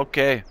 Ah,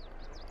 okay.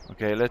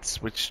 Okay, let's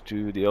switch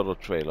to the other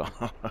trailer.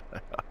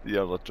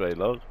 The other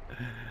trailer.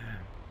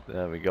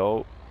 There we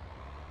go.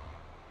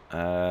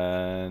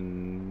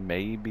 And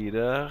maybe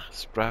there.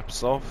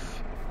 Straps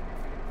off.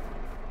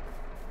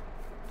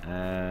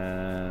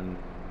 And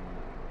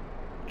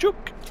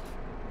chook.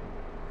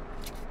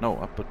 No,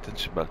 a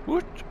potential belt.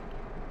 Woot.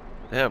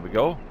 There we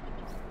go.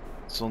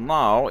 So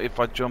now, if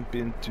I jump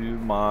into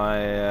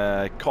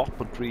my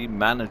carpentry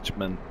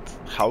management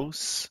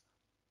house,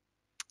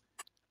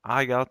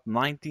 I got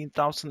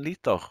 19,000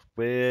 liter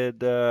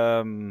with,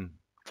 you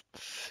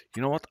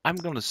know what? I'm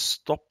gonna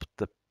stop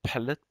the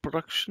pellet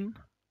production.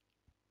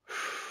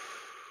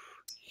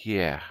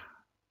 Yeah.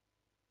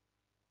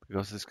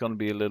 Because it's gonna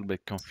be a little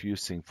bit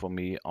confusing for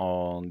me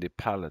on the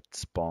pallet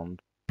spawn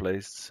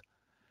place.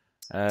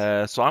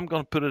 So I'm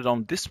gonna put it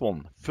on this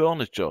one,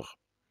 furniture.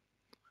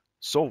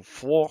 So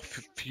 4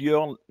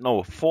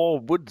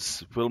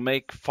 woods will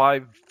make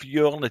 5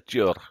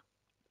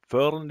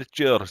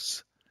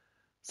 furnitures.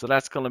 So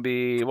that's gonna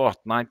be what,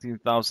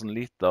 19,000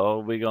 liter.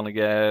 We're gonna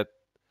get,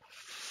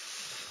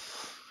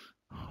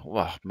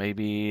 well,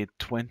 maybe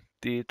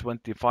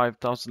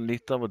 25,000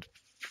 liter with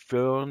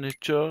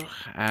furniture.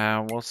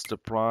 And what's the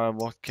price?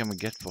 What can we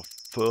get for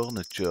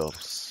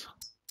furnitures?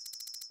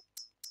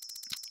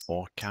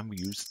 Or can we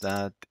use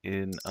that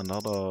in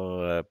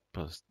another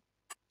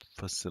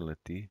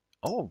facility?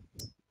 Oh,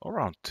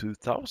 around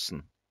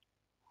 2,000.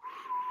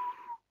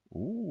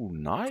 Ooh,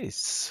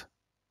 nice.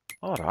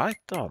 All right,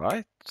 all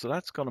right. So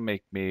that's gonna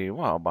make me,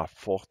 well, about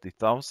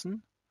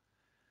 40,000.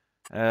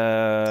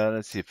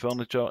 Let's see,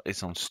 furniture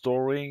is on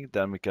storing.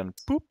 Then we can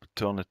boop,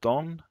 turn it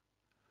on.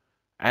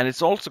 And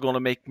it's also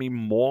gonna make me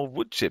more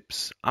wood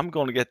chips. I'm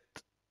gonna get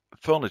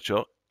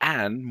furniture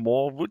and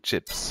more wood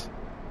chips.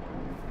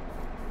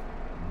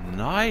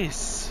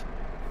 Nice.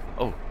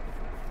 Oh.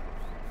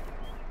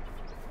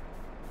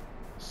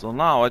 So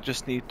now I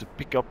just need to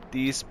pick up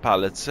these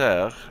pallets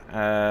here,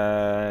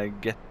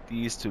 get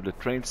these to the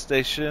train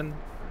station.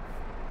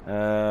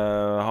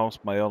 How's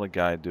my other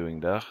guy doing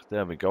there?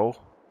 There we go.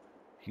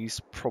 He's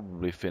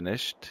probably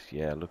finished.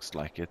 Yeah, looks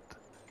like it.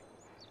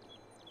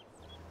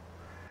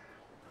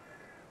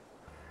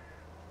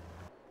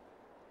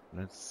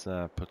 Let's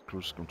put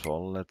cruise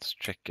control. Let's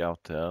check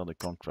out there the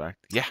contract.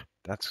 Yeah,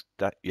 that's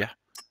that. Yeah,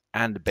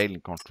 and the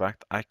baling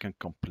contract. I can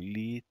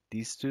complete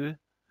these two.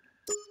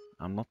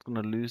 I'm not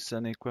gonna lose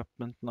any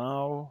equipment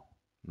now.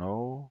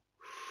 No.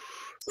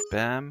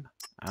 Bam.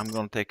 I'm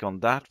gonna take on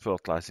that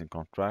fertilizing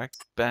contract.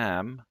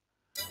 Bam.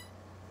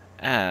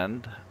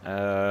 And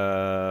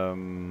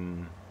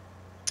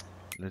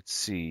let's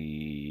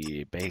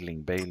see.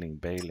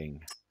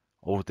 Baling.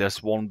 Oh,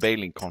 there's one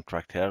baling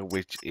contract here,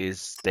 which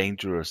is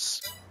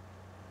dangerous.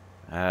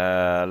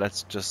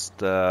 Let's just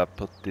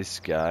put this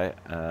guy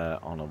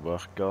on a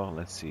worker.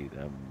 Let's see,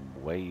 they're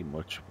way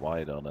much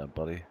wider there,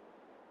 buddy.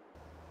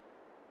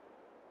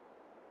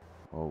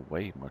 Oh,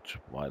 way much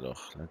wider.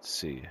 Let's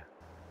see.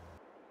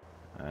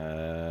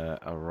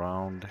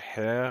 Around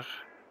here.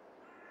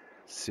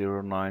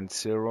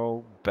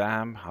 090.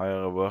 Bam,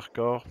 hire a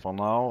worker for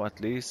now, at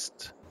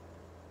least.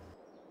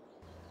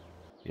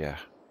 Yeah.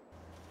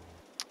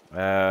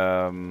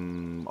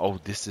 Oh,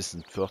 this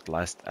isn't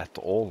fertilized at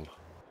all.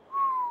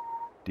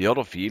 The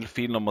other field,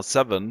 field number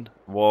 7,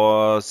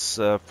 was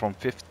from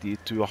 50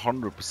 to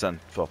 100%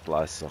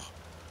 fertilizer.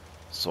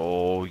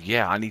 So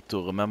yeah, I need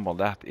to remember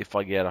that. If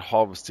I get a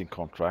harvesting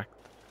contract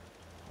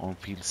on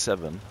field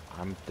 7,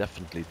 I'm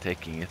definitely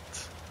taking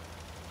it.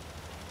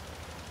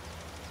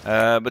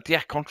 But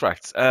yeah,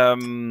 contracts.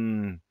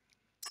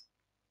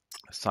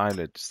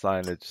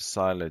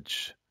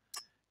 Silage.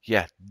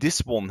 Yeah, this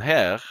one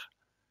here,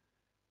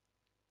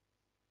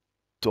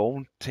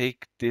 don't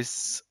take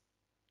this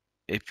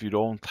if you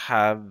don't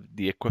have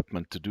the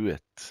equipment to do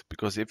it.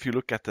 Because if you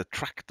look at the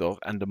tractor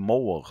and the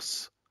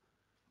mowers,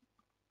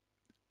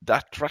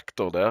 that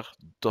tractor there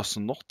does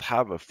not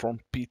have a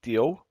front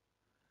PTO.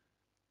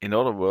 In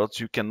other words,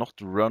 you cannot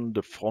run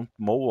the front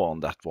mower on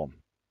that one.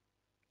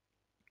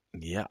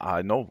 Yeah,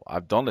 I know.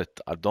 I've done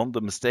it. I've done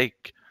the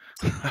mistake.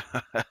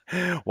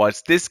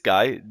 Whilst this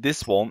guy,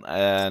 this one,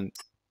 and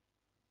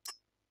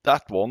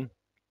that one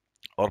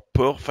are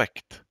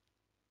perfect.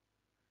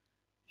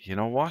 You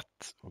know what?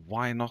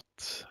 Why not?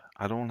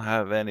 I don't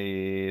have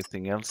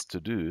anything else to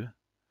do.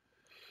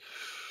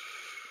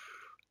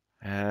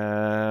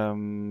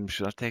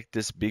 Should I take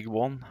this big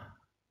one?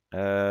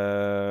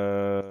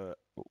 Biogas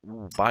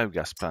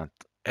plant.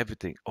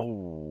 Everything.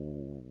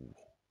 Oh.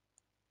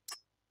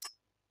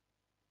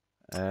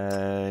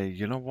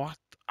 You know what?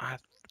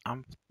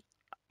 I'm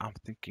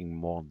thinking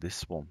more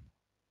this one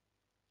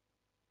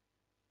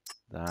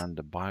than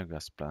the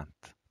biogas plant.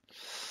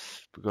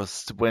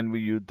 Because when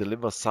you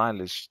deliver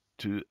silage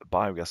to a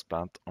biogas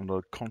plant under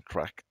a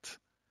contract,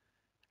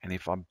 and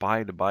if I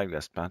buy the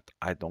biogas plant,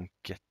 I don't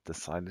get the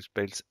silage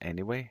bales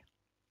anyway.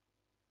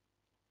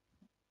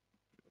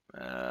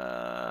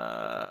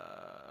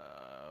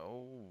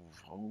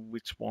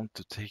 Which one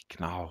to take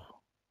now?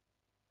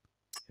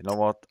 You know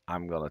what?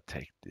 I'm gonna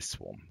take this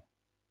one.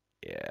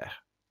 Yeah.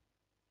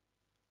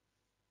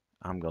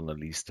 I'm gonna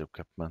lease the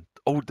equipment.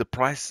 Oh, the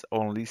price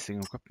on leasing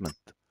equipment.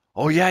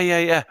 Oh,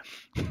 yeah.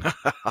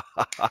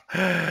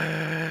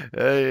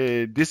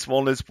 This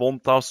one is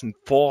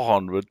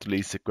 1,400 to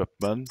lease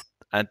equipment.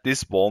 And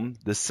this one,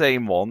 the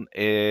same one,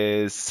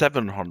 is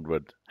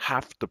 700.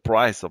 Half the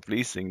price of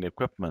leasing the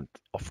equipment.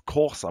 Of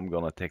course I'm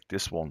gonna take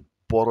this one.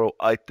 Borrow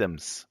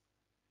items.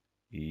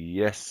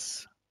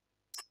 Yes.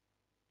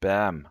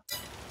 Bam.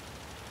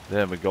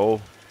 There we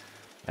go.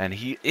 And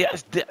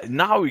yes,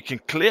 now you can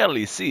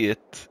clearly see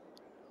it.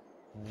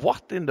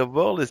 What in the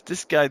world is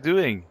this guy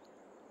doing?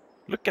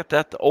 Look at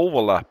that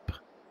overlap.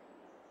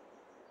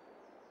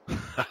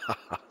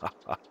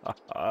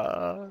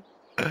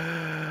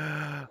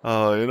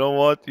 Oh, you know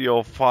what?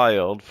 You're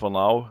fired for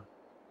now.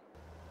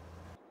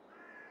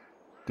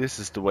 This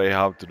is the way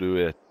how to do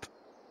it.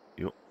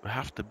 You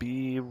have to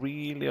be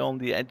really on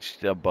the edge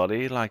there,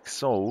 buddy, like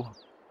so.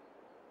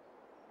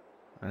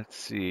 Let's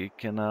see,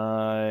 can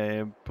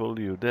I pull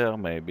you there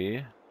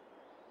maybe?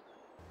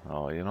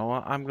 Oh, you know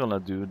what? I'm gonna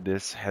do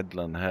this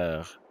headland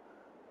here.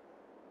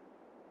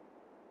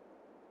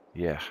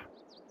 Yeah.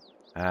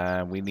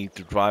 And we need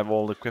to drive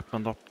all the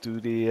equipment up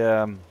to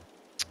the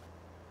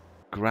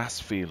grass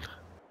field.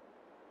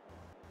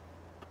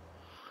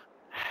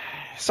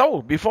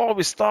 So, before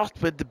we start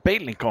with the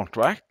baling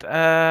contract,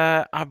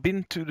 I've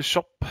been to the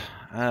shop.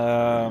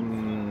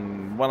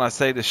 When I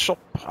say the shop,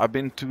 I've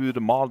been to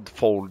the mod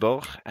folder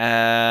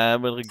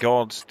with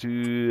regards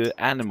to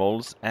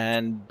animals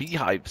and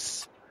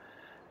beehives.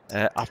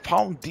 I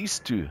found these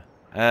two.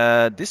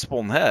 This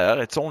one here,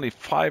 it's only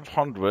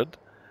 500,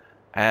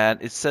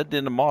 and it said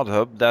in the mod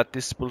hub that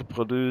this will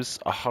produce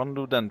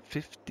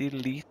 150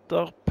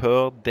 liter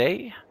per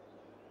day,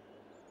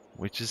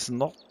 which is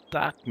not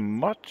that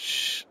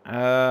much.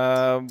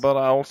 But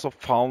I also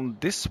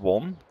found this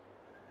one.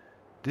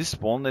 This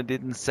one, it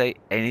didn't say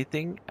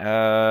anything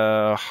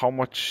how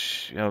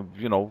much,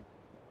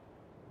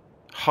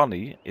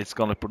 honey it's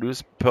gonna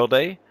produce per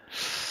day.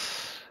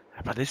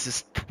 But this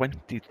is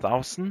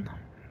 20,000.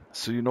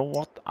 So you know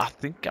what? I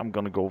think I'm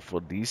gonna go for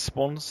these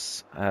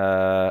ones.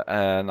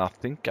 And I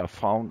think I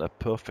found a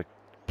perfect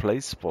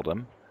place for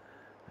them.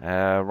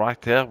 Right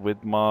there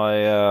with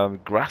my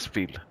grass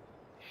field.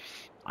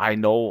 I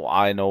know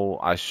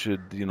I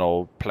should, you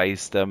know,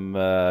 place them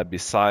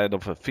beside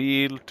of a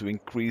field to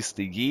increase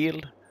the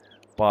yield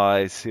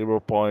by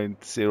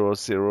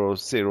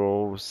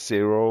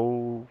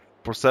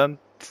 0.0000%.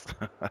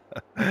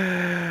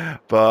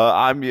 But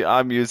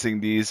I'm using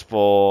these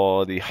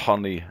for the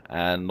honey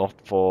and not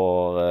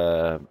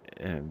for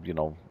you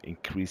know,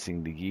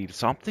 increasing the yield.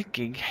 So I'm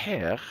thinking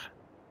here,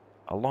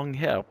 along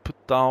here, put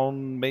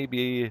down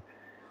maybe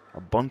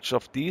a bunch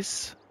of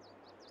these.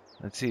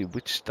 Let's see,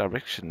 which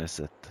direction is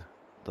it?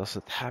 Does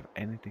it have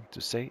anything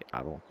to say?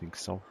 I don't think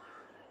so.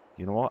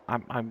 You know what?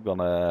 I'm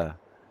gonna.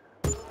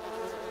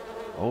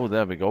 Oh,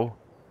 there we go.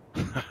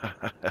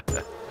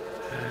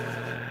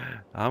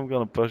 I'm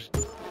gonna push,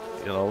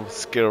 you know,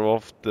 scare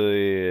off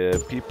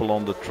the people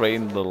on the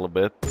train a little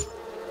bit.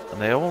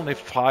 And they're only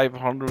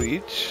 500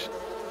 each.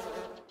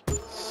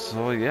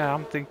 So yeah,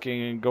 I'm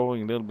thinking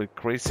going a little bit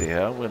crazy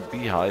here with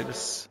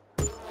beehives.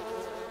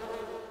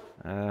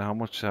 How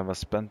much have I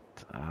spent?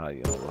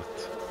 You know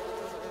what?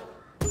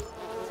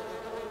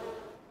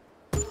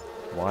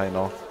 Why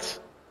not?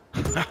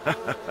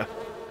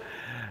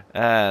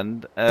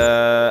 And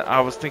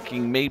I was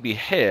thinking maybe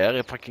here,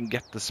 if I can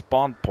get the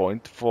spawn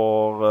point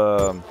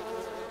for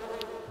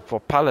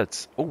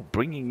pallets. Oh,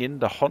 bringing in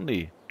the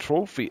honey.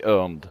 Trophy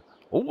earned.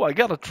 Oh, I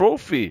got a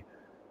trophy.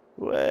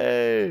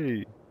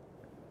 Way.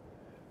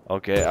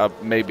 Okay,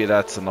 maybe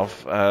that's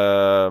enough.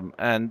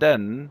 And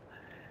then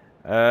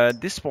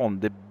this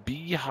one, the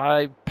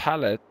beehive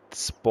pallet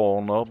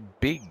spawner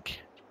big.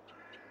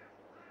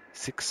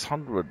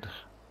 600.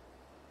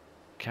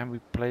 Can we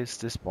place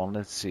this one?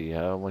 Let's see.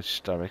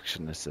 Which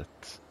direction is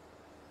it?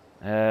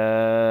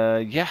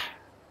 Yeah.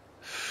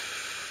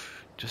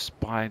 Just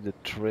by the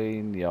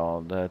train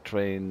yard, the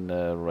train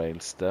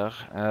rails there.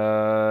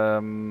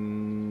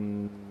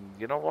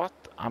 You know what?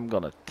 I'm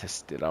gonna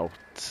test it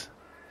out.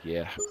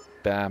 Yeah.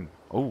 Bam.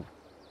 Oh.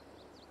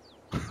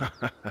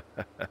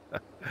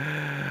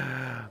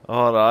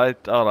 All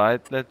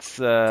right. Let's.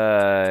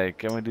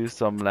 Can we do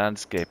some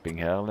landscaping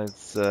here?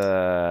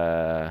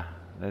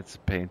 Let's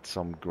paint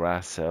some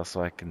grass here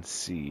so I can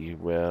see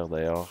where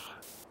they are.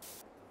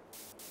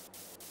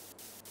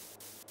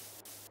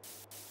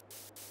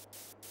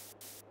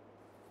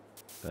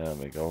 There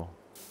we go.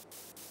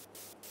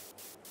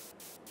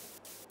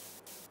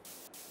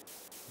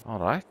 All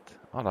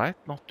right,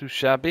 not too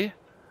shabby.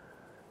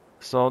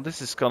 So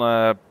this is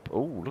gonna.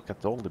 Oh, look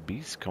at all the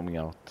bees coming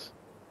out.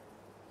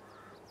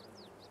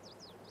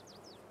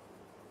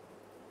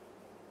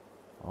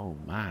 Oh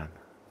man,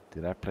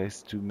 did I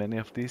place too many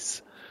of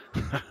these?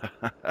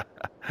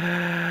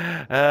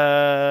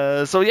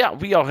 So yeah,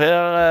 we are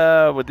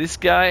here with this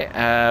guy,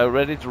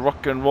 ready to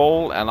rock and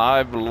roll, and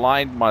I've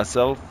lined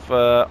myself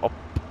up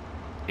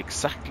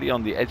exactly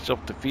on the edge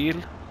of the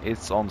field.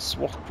 It's on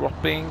SWAT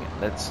dropping.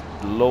 Let's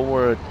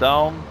lower it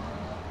down.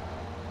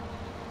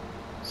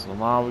 So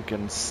now we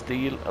can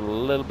steal a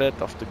little bit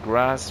of the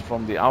grass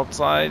from the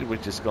outside,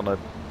 which is gonna,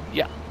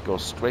 yeah, go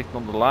straight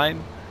on the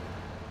line.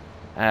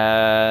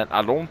 And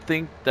I don't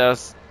think that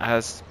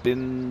has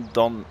been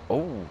done.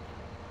 Oh,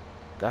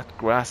 that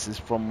grass is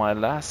from my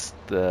last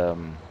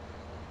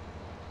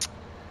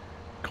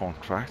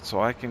contract, so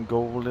I can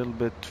go a little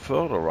bit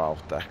further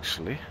out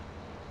actually.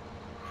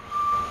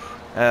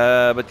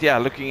 But yeah,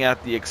 looking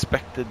at the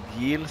expected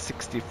yield,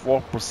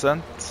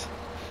 64%.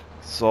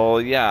 So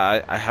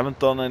yeah, I haven't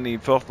done any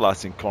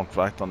fertilizing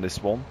contract on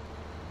this one.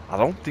 I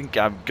don't think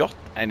I've got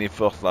any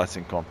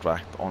fertilizing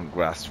contract on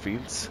grass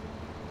fields.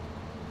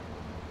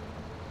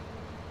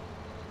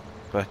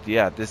 But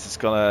yeah, this is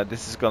gonna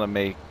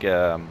make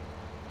a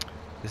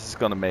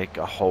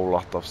whole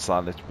lot of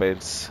silage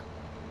bales.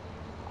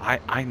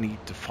 I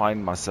need to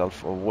find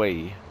myself a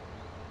way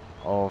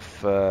of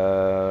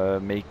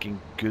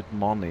making good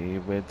money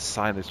with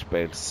silage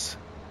bales,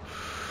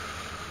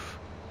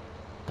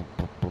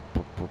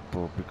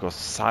 because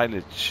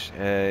silage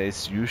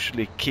is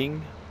usually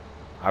king.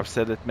 I've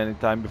said it many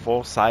times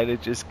before,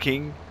 silage is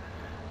king.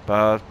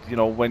 But you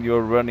know, when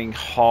you're running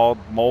hard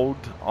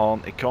mode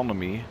on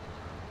economy,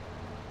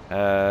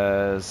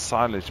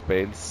 silage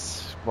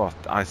bales,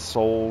 what I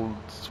sold,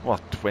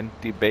 what,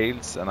 20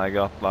 bales and I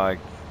got like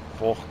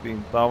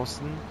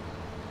 14,000.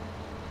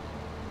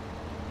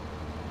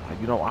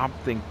 You know, I'm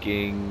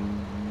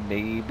thinking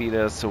maybe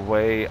there's a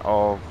way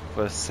of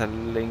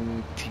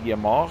selling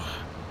TMR.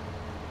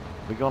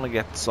 We're gonna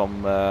get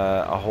some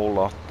a whole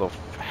lot of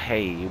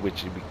hay,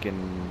 which we can,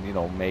 you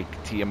know, make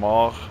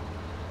TMR,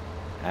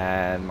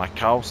 and my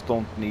cows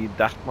don't need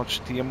that much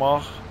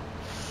TMR.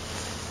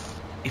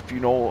 If you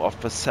know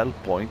of a sell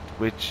point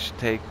which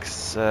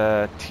takes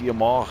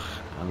TMR,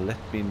 and let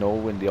me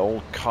know in the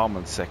old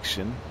comment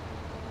section.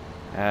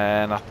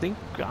 And I think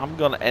I'm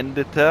gonna end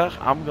it there.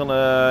 I'm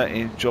gonna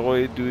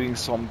enjoy doing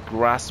some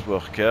grass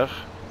work here,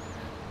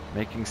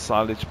 making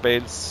silage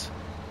bales.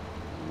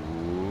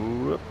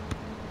 Whoop,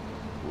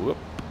 whoop.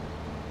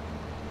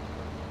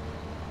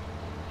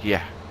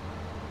 Yeah.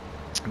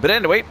 But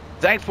anyway,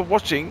 thanks for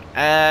watching,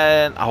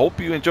 and I hope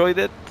you enjoyed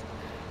it.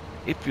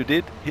 If you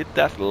did, hit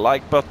that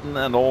like button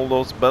and all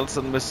those bells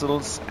and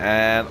whistles,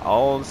 and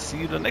I'll see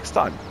you the next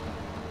time.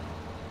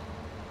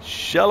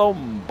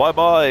 Shalom, bye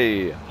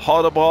bye,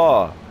 ha det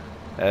bra,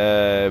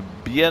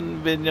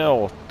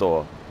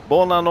 bienvenuto,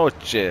 buona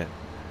noche,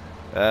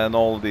 and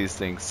all these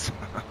things.